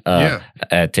check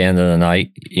at the end of the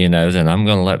night, then I'm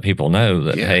going to let people know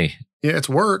that hey, it's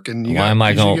work, and why am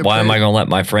I going to let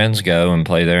my friends go and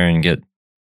play there and get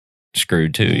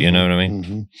screwed too? You know what I mean?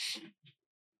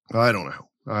 Mm-hmm. I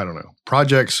don't know.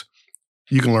 Projects,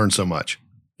 you can learn so much.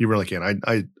 You really can.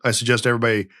 I suggest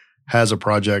everybody has a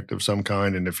project of some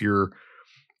kind, and if you're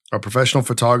a professional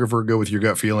photographer, go with your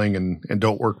gut feeling and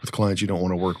don't work with clients you don't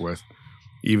want to work with.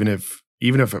 Even if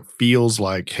it feels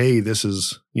like, hey, this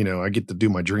is, I get to do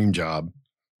my dream job.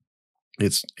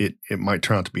 It might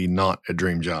turn out to be not a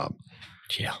dream job.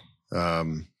 Yeah. I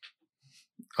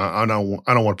don't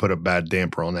want to put a bad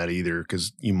damper on that either,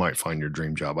 because you might find your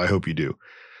dream job. I hope you do.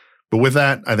 But with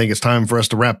that, I think it's time for us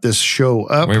to wrap this show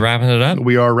up. We're wrapping it up.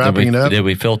 We are wrapping it up. Did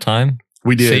we fill time?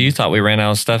 We did. So you thought we ran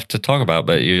out of stuff to talk about,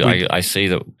 but I see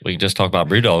that we just talk about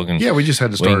BrewDog, and we just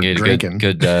had to start drinking.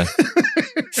 Good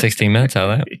 16 minutes out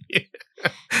of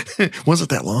that. Was it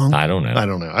that long? I don't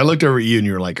know. I looked over at you and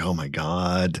you were like, "Oh my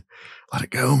God, let it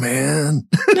go, man."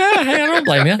 Yeah, hey, I don't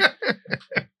blame you.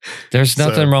 There's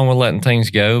nothing wrong with letting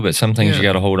things go, but some things you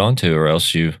got to hold on to, or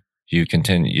else you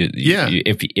continue.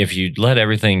 If you let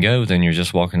everything go, then you're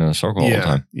just walking in a circle all the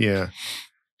time. Yeah.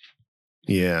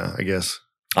 I guess.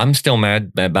 I'm still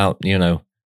mad about,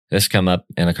 this come up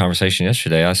in a conversation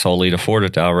yesterday. I saw Lita Ford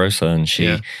at the Alrosa, and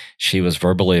she was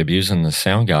verbally abusing the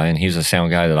sound guy, and he was a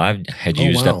sound guy that I had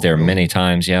used up there many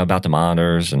times. Yeah, about the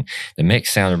monitors, and the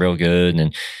mix sounded real good,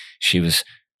 and she was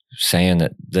saying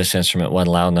that this instrument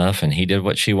wasn't loud enough, and he did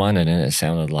what she wanted, and it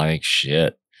sounded like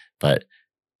shit. But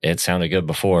it sounded good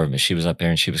before, but she was up there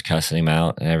and she was cussing him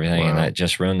out and everything, and that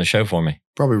just ruined the show for me.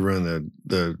 Probably ruined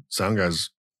the sound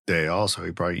guy's day also.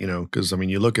 He probably, because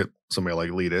you look at somebody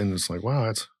like Lita and it's like,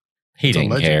 wow, he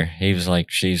didn't care. He was like,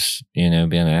 she's, being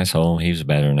an asshole. He was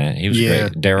better than that. He was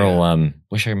great. Daryl,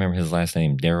 wish I remember his last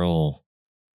name. Daryl,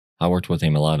 I worked with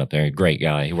him a lot up there. Great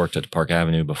guy. He worked at the Park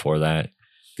Avenue before that.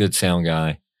 Good sound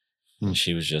guy. And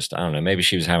she was just, I don't know, maybe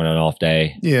she was having an off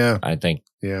day. Yeah. I think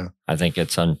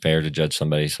it's unfair to judge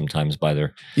somebody sometimes by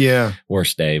their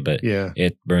worst day, but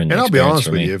it ruined the experience. And I'll be honest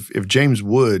with you, if James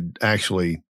would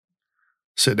actually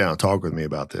sit down and talk with me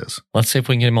about this. Let's see if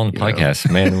we can get him on the podcast,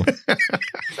 man.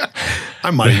 I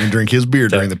might even drink his beer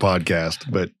during the podcast,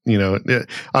 but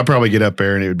I'd probably get up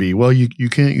there and it would be, well, you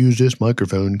can't use this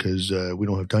microphone because we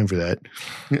don't have time for that.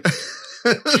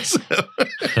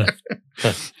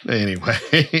 Anyway,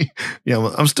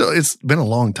 I'm still, it's been a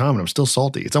long time and I'm still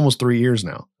salty. It's almost 3 years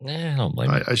now. I don't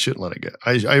blame you. I shouldn't let it go.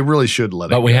 I really should let it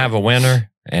go. But we have a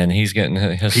winner and he's getting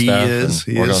his stuff.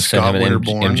 We're going to send him an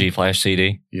MG Flash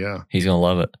CD. Yeah. He's going to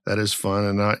love it. That is fun.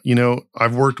 And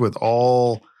I've worked with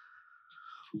all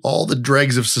the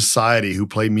dregs of society who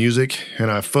play music,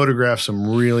 and I photographed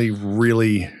some really,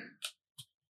 really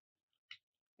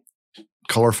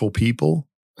colorful people.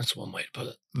 That's one way to put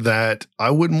it. That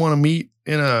I wouldn't want to meet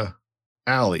in a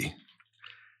alley,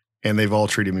 and they've all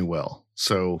treated me well.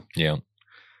 So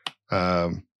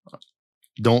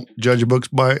don't judge a book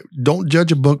by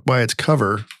its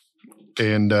cover.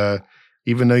 And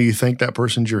even though you think that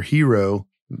person's your hero,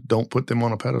 don't put them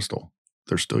on a pedestal.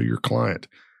 They're still your client.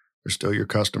 They're still your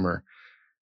customer.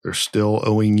 They're still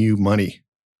owing you money.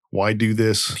 Why do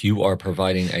this? If you are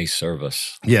providing a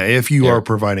service. Yeah, if you are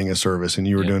providing a service and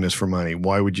you were doing this for money,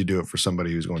 why would you do it for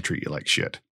somebody who's going to treat you like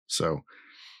shit? So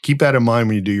keep that in mind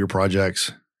when you do your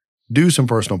projects. Do some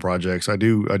personal projects. I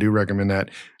do recommend that.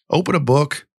 Open a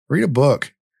book. Read a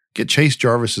book. Get Chase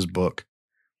Jarvis's book.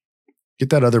 Get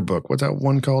that other book. What's that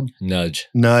one called? Nudge.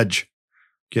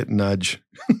 Get Nudge.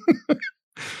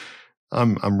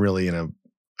 I'm really in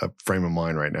a frame of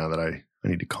mind right now that I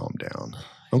need to calm down.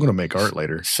 I'm going to make art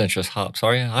later. Citrus hops.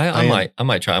 Are you? I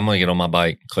might try. I'm going to get on my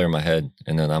bike, clear my head,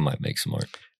 and then I might make some art.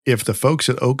 If the folks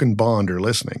at Oak and Bond are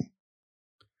listening,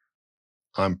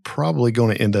 I'm probably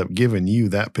going to end up giving you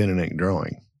that pen and ink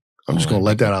drawing. I'm just going to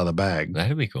let that out of the bag.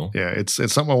 That'd be cool. Yeah, it's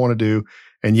something I want to do.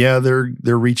 And yeah,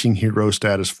 they're reaching hero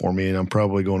status for me, and I'm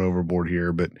probably going overboard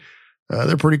here, but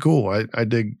they're pretty cool. I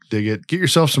dig it. Get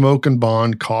yourself some Oak and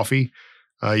Bond coffee.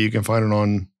 You can find it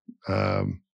on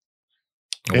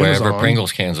wherever Amazon.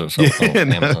 Pringles cans are sold.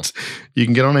 Amazon. You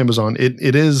can get on Amazon.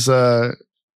 It is a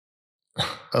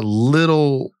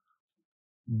little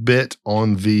bit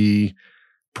on the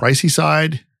pricey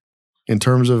side in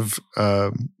terms of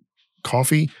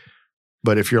coffee.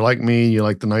 But if you're like me, you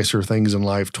like the nicer things in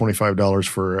life, $25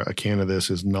 for a can of this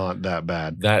is not that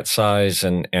bad. That size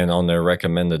and on their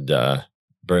recommended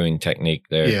brewing technique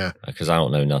there. Yeah. Because I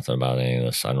don't know nothing about any of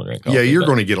this. I don't drink coffee. Yeah, you're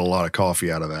going to get a lot of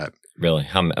coffee out of that. Really?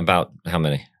 How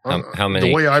many? How many?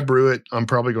 The way I brew it, I'm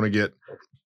probably going to get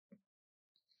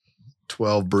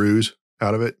 12 brews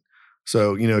out of it.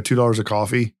 So, $2 a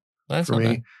coffee That's for not me.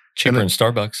 bad. Cheaper than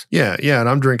Starbucks. Yeah. And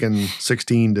I'm drinking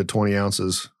 16 to 20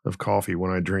 ounces of coffee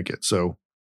when I drink it. So,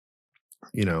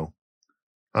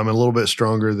 I'm a little bit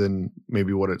stronger than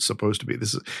maybe what it's supposed to be.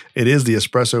 It is the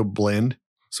espresso blend,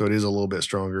 so it is a little bit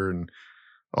stronger and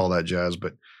all that jazz.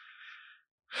 But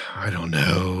I don't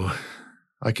know.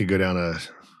 I could go down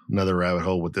another rabbit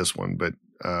hole with this one, but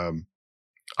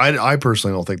I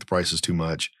personally don't think the price is too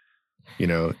much.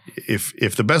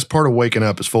 If the best part of waking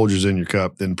up is Folgers in your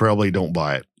cup, then probably don't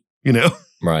buy it.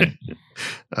 Right.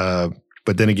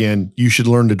 But then again, you should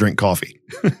learn to drink coffee.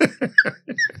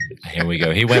 Here we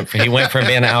go. He went from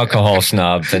being an alcohol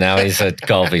snob to now he's a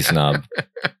coffee snob.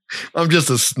 I'm just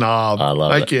a snob. I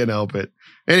love it. I can't help it.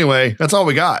 Anyway, that's all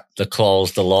we got. The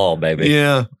claw's the law, baby.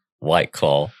 Yeah. White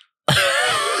Claw.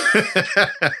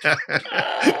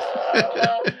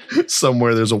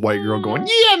 Somewhere there's a white girl going,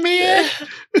 yeah, man.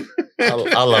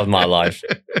 I love my life.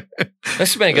 This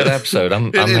has been a good episode.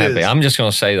 I'm happy. Is. I'm just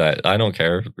going to say that. I don't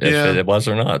care if it was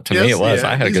or not. To me, it was.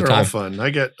 I had a good time. All fun.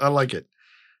 I like it.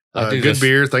 Good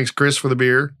beer. Thanks, Chris, for the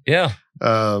beer. Yeah.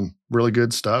 Really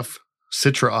good stuff.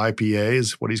 Citra IPA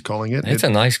is what he's calling it. It's a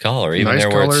nice color. Even nice there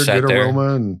where color, it's sat good there.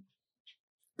 aroma, and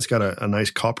it's got a nice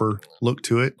copper look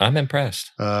to it. I'm impressed.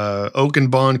 Oak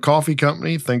and Bond Coffee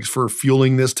Company. Thanks for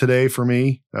fueling this today for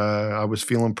me. I was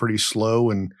feeling pretty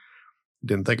slow and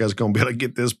didn't think I was going to be able to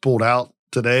get this pulled out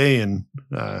today. And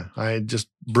I just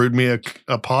brewed me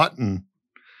a pot and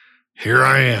here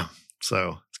I am.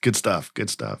 So it's good stuff. Good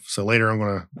stuff. So later I'm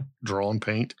going to draw and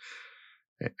paint,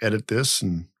 edit this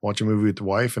and watch a movie with the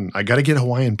wife. And I got to get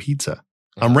Hawaiian pizza.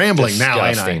 I'm rambling now,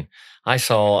 ain't I? I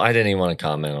didn't even want to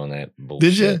comment on that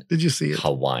bullshit. Did you see it?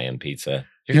 Hawaiian pizza.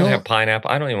 You're going to have pineapple?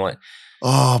 I don't even want.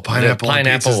 Oh, pineapple.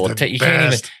 Pineapple will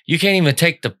you can't even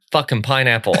take the fucking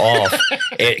pineapple off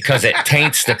because it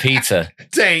taints the pizza.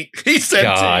 Taint. He said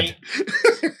God. taint.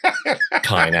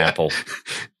 Pineapple.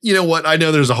 You know what? I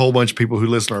know there's a whole bunch of people who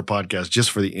listen to our podcast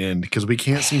just for the end because we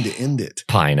can't seem to end it.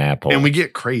 Pineapple. And we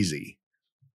get crazy.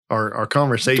 Our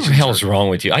conversations. What the hell's wrong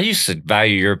with you? I used to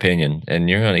value your opinion, and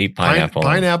you're going to eat pineapple.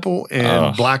 Pineapple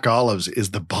and black olives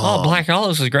is the bomb. Oh, black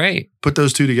olives is great. Put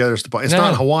those two together. It's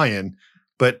not Hawaiian,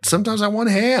 but sometimes I want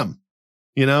ham.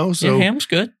 So ham's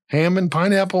good. Ham and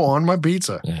pineapple on my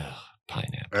pizza. Ugh,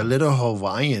 pineapple. A little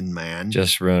Hawaiian, man.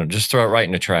 Just throw it right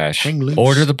in the trash. Hang loose.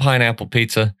 Order the pineapple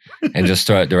pizza and just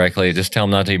throw it directly. Just tell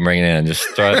them not to even bring it in. Just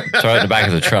throw it in the back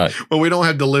of the truck. Well, we don't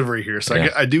have delivery here, so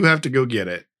I do have to go get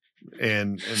it.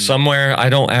 And somewhere, I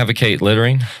don't advocate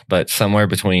littering, but somewhere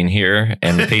between here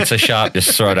and the pizza shop,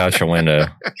 just throw it out your window.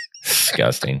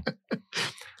 Disgusting.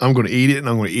 I'm going to eat it, and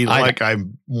I'm going to eat it like I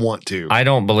want to. I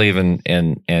don't believe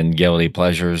in guilty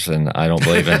pleasures, and I don't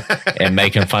believe in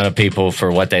making fun of people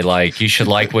for what they like. You should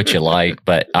like what you like,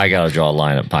 but I got to draw a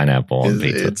line at pineapple on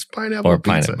pizza. It's pineapple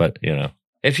pizza. But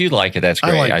if you like it, that's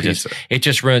great. I like just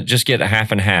get a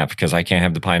half and half because I can't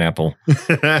have the pineapple,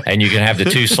 and you can have the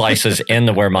two slices in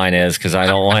where mine is because I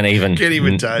don't want to even. Can't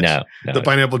even touch. No. The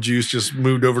pineapple juice just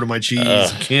moved over to my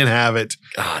cheese. Can't have it.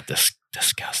 God,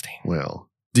 disgusting. Well,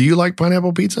 do you like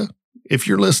pineapple pizza? If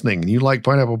you're listening and you like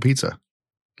pineapple pizza,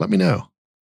 let me know.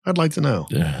 I'd like to know.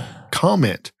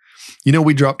 Comment.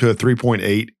 We dropped to a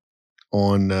 3.8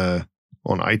 on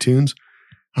iTunes.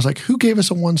 I was like, who gave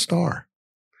us a 1 star?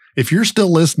 If you're still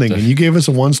listening and you gave us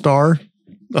a 1 star,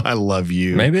 I love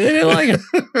you. Maybe they didn't like it.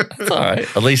 That's all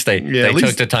right. At least they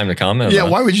took the time to comment. Yeah,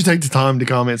 why would you take the time to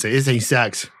comment and say it ain't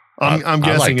sex? I'm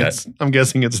guessing I'm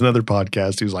guessing it's another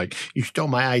podcast who's like, you stole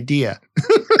my idea.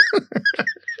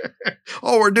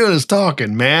 All we're doing is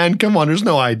talking, man. Come on, there's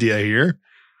no idea here.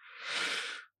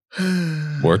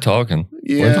 We're talking.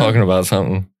 Yeah. We're talking about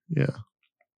something. Yeah.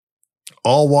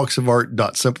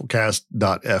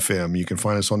 allwalksofart.simplecast.fm. You can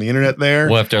find us on the internet there.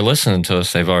 Well, if they're listening to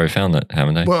us, they've already found it,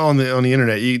 haven't they? Well, on the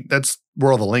internet, that's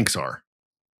where all the links are.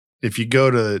 If you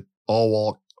go to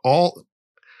Oh,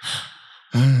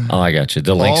 I got you.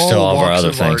 The links to all of our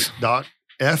other things.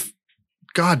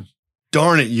 God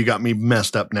darn it, you got me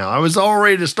messed up now. I was all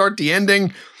ready to start the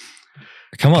ending.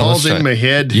 Come on, Paul's in my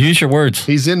head. Use your words.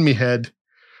 He's in my head.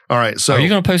 All right, so are you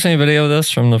going to post any video of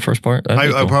this from the first part?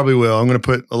 I probably will. I'm going to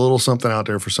put a little something out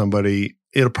there for somebody.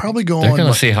 It'll probably go on. They're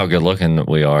going to see how good looking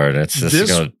we are. This is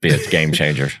going to be a game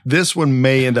changer. This one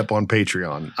may end up on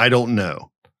Patreon. I don't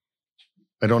know.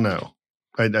 I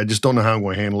just don't know how I'm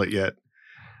going to handle it yet.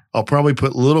 I'll probably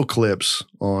put little clips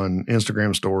on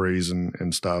Instagram stories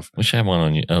and stuff. We should have one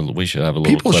on you. We should have a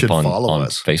little clip on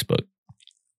Facebook.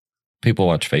 People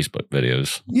watch Facebook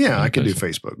videos. Yeah, I can do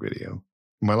Facebook video.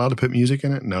 Am I allowed to put music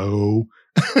in it? No.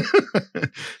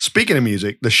 Speaking of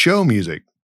music, the show music.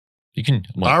 You can.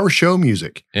 Our show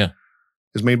music. Yeah.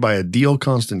 Is made by Adil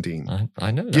Constantine.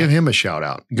 I know that. Give him a shout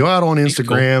out. Go out on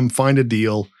Instagram, find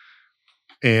Adil,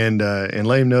 and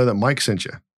let him know that Mike sent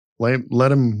you.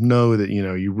 Let him know that,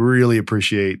 you really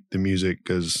appreciate the music,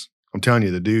 because I'm telling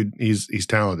you, the dude, he's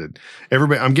talented.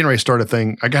 Everybody, I'm getting ready to start a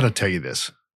thing. I got to tell you this.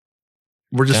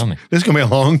 This is going to be a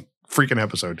long freaking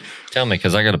episode. Tell me,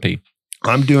 because I got to pee.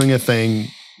 I'm doing a thing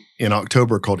in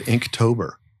October called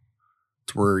Inktober.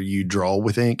 It's where you draw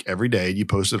with ink every day. You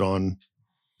post it on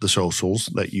the socials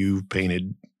that you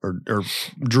painted or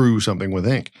drew something with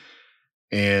ink.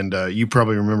 And you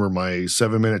probably remember my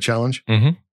 7-minute challenge.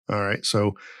 Mm-hmm. All right.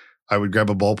 So I would grab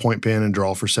a ballpoint pen and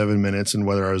draw for 7 minutes. And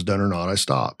whether I was done or not, I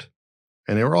stopped.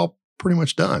 And they were all pretty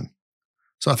much done.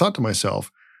 So I thought to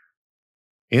myself,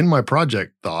 in my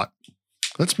project thought,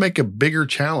 let's make a bigger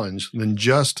challenge than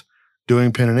just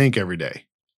doing pen and ink every day.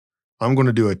 I'm going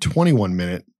to do a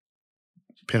 21-minute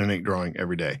pen and ink drawing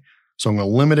every day. So I'm going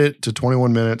to limit it to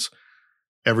 21 minutes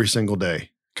every single day,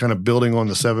 kind of building on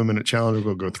the 7-minute challenge.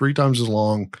 We'll go 3 times as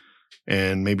long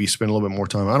and maybe spend a little bit more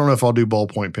time. I don't know if I'll do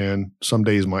ballpoint pen. Some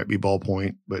days might be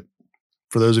ballpoint, but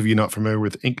for those of you not familiar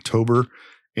with Inktober,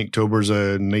 Inktober is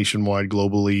a nationwide,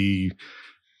 globally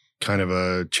kind of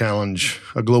a challenge,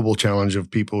 a global challenge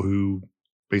of people who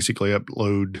basically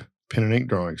upload pen and ink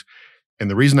drawings.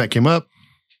 And the reason that came up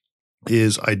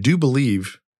is I do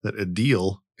believe that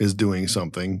Adil is doing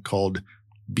something called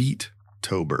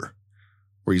Beattober,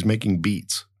 where he's making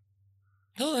beats.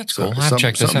 Oh, that's cool. I'll have to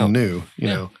check this out. Something new, you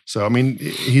know. So, I mean,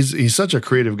 he's such a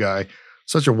creative guy,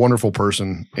 such a wonderful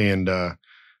person, and I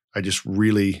just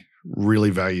really,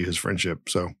 really value his friendship.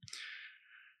 So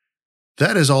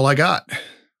that is all I got.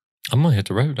 I'm going to hit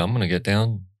the road. I'm going to get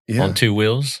down on 2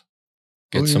 wheels,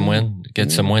 get some wind,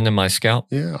 some wind in my scalp.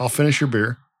 Yeah, I'll finish your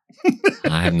beer.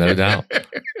 I have no doubt.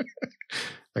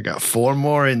 I got 4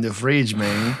 more in the fridge,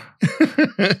 man.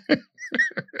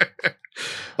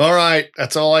 All right.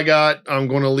 That's all I got. I'm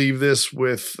going to leave this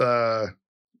with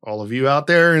all of you out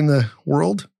there in the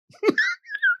world.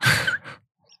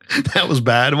 That was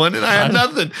bad, wasn't it? I had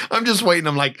nothing. I'm just waiting.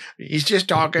 I'm like, he's just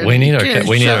talking. We need our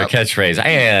catchphrase.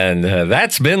 And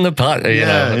that's been the pot.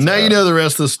 And now you know the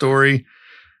rest of the story.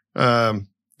 Do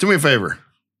me a favor.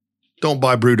 Don't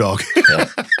buy BrewDog.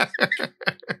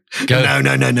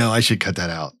 No. I should cut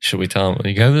that out. Should we tell them?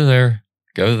 You go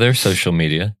to their social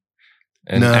media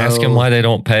and ask them why they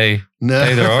don't pay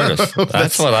their artists.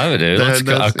 That's what I would do.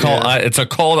 It's a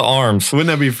call to arms. Wouldn't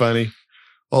that be funny?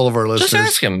 All of our listeners. Just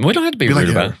ask them. We don't have to be rude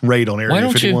about it. Raid on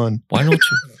Area 51. Why don't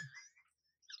you?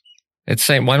 It's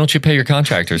saying, why don't you pay your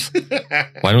contractors?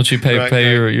 Why don't you pay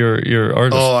your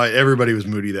artists? Oh, everybody was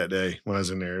moody that day when I was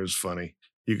in there. It was funny.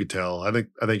 You could tell. I think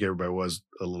everybody was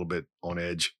a little bit on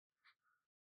edge.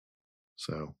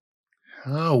 So,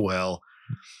 oh well.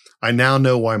 I now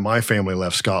know why my family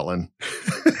left Scotland.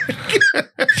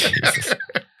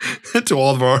 To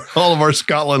all of our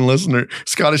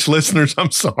Scottish listeners,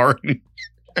 I'm sorry.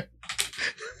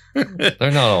 They're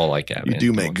not all like that. You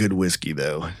do make good whiskey,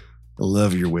 though. I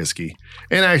love your whiskey,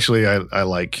 and actually, I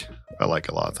like a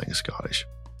lot of things Scottish.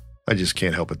 I just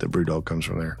can't help it that BrewDog comes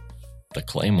from there. The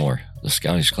Claymore, the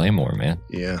Scottish Claymore, man.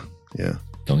 Yeah.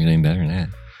 Don't get any better than that.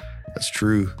 That's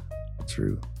true.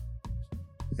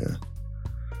 Yeah.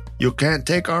 You can't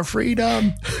take our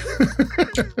freedom.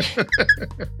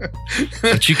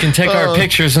 But you can take our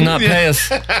pictures and not pay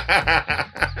us. All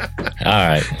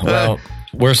right. Well,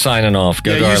 we're signing off.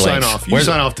 Go to our links. You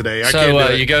sign off today.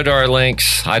 You go to our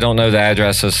links. I don't know the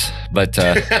addresses, but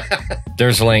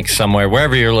there's links somewhere.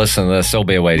 Wherever you're listening to this, there'll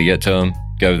be a way to get to them.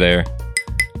 Go there.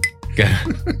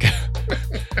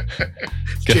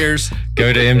 Cheers.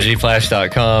 Go to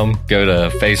mgflash.com. Go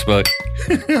to Facebook.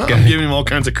 I'm giving him all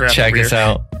kinds of crap. Check us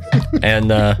out. And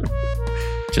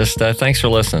just thanks for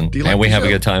listening. And we have a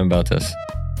good time about this.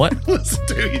 What? Listen,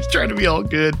 dude, he's trying to be all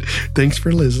good. Thanks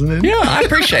for listening. Yeah, I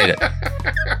appreciate it.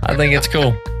 I think it's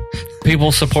cool.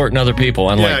 People supporting other people,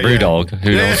 unlike BrewDog,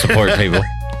 who don't support people.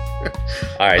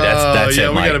 All right, that's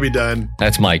it, Mike. We got to be done.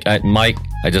 That's Mike. Mike,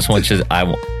 I just want you to,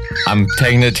 I'm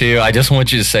taking it to you. I just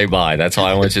want you to say bye. That's all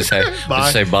I want you to say. Bye.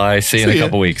 Just say bye. See you in a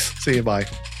couple weeks. See you. Bye.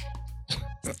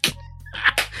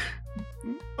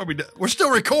 Are we done? We're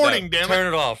still recording, damn it.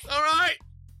 Turn it off. All right.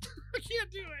 I can't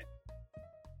do it.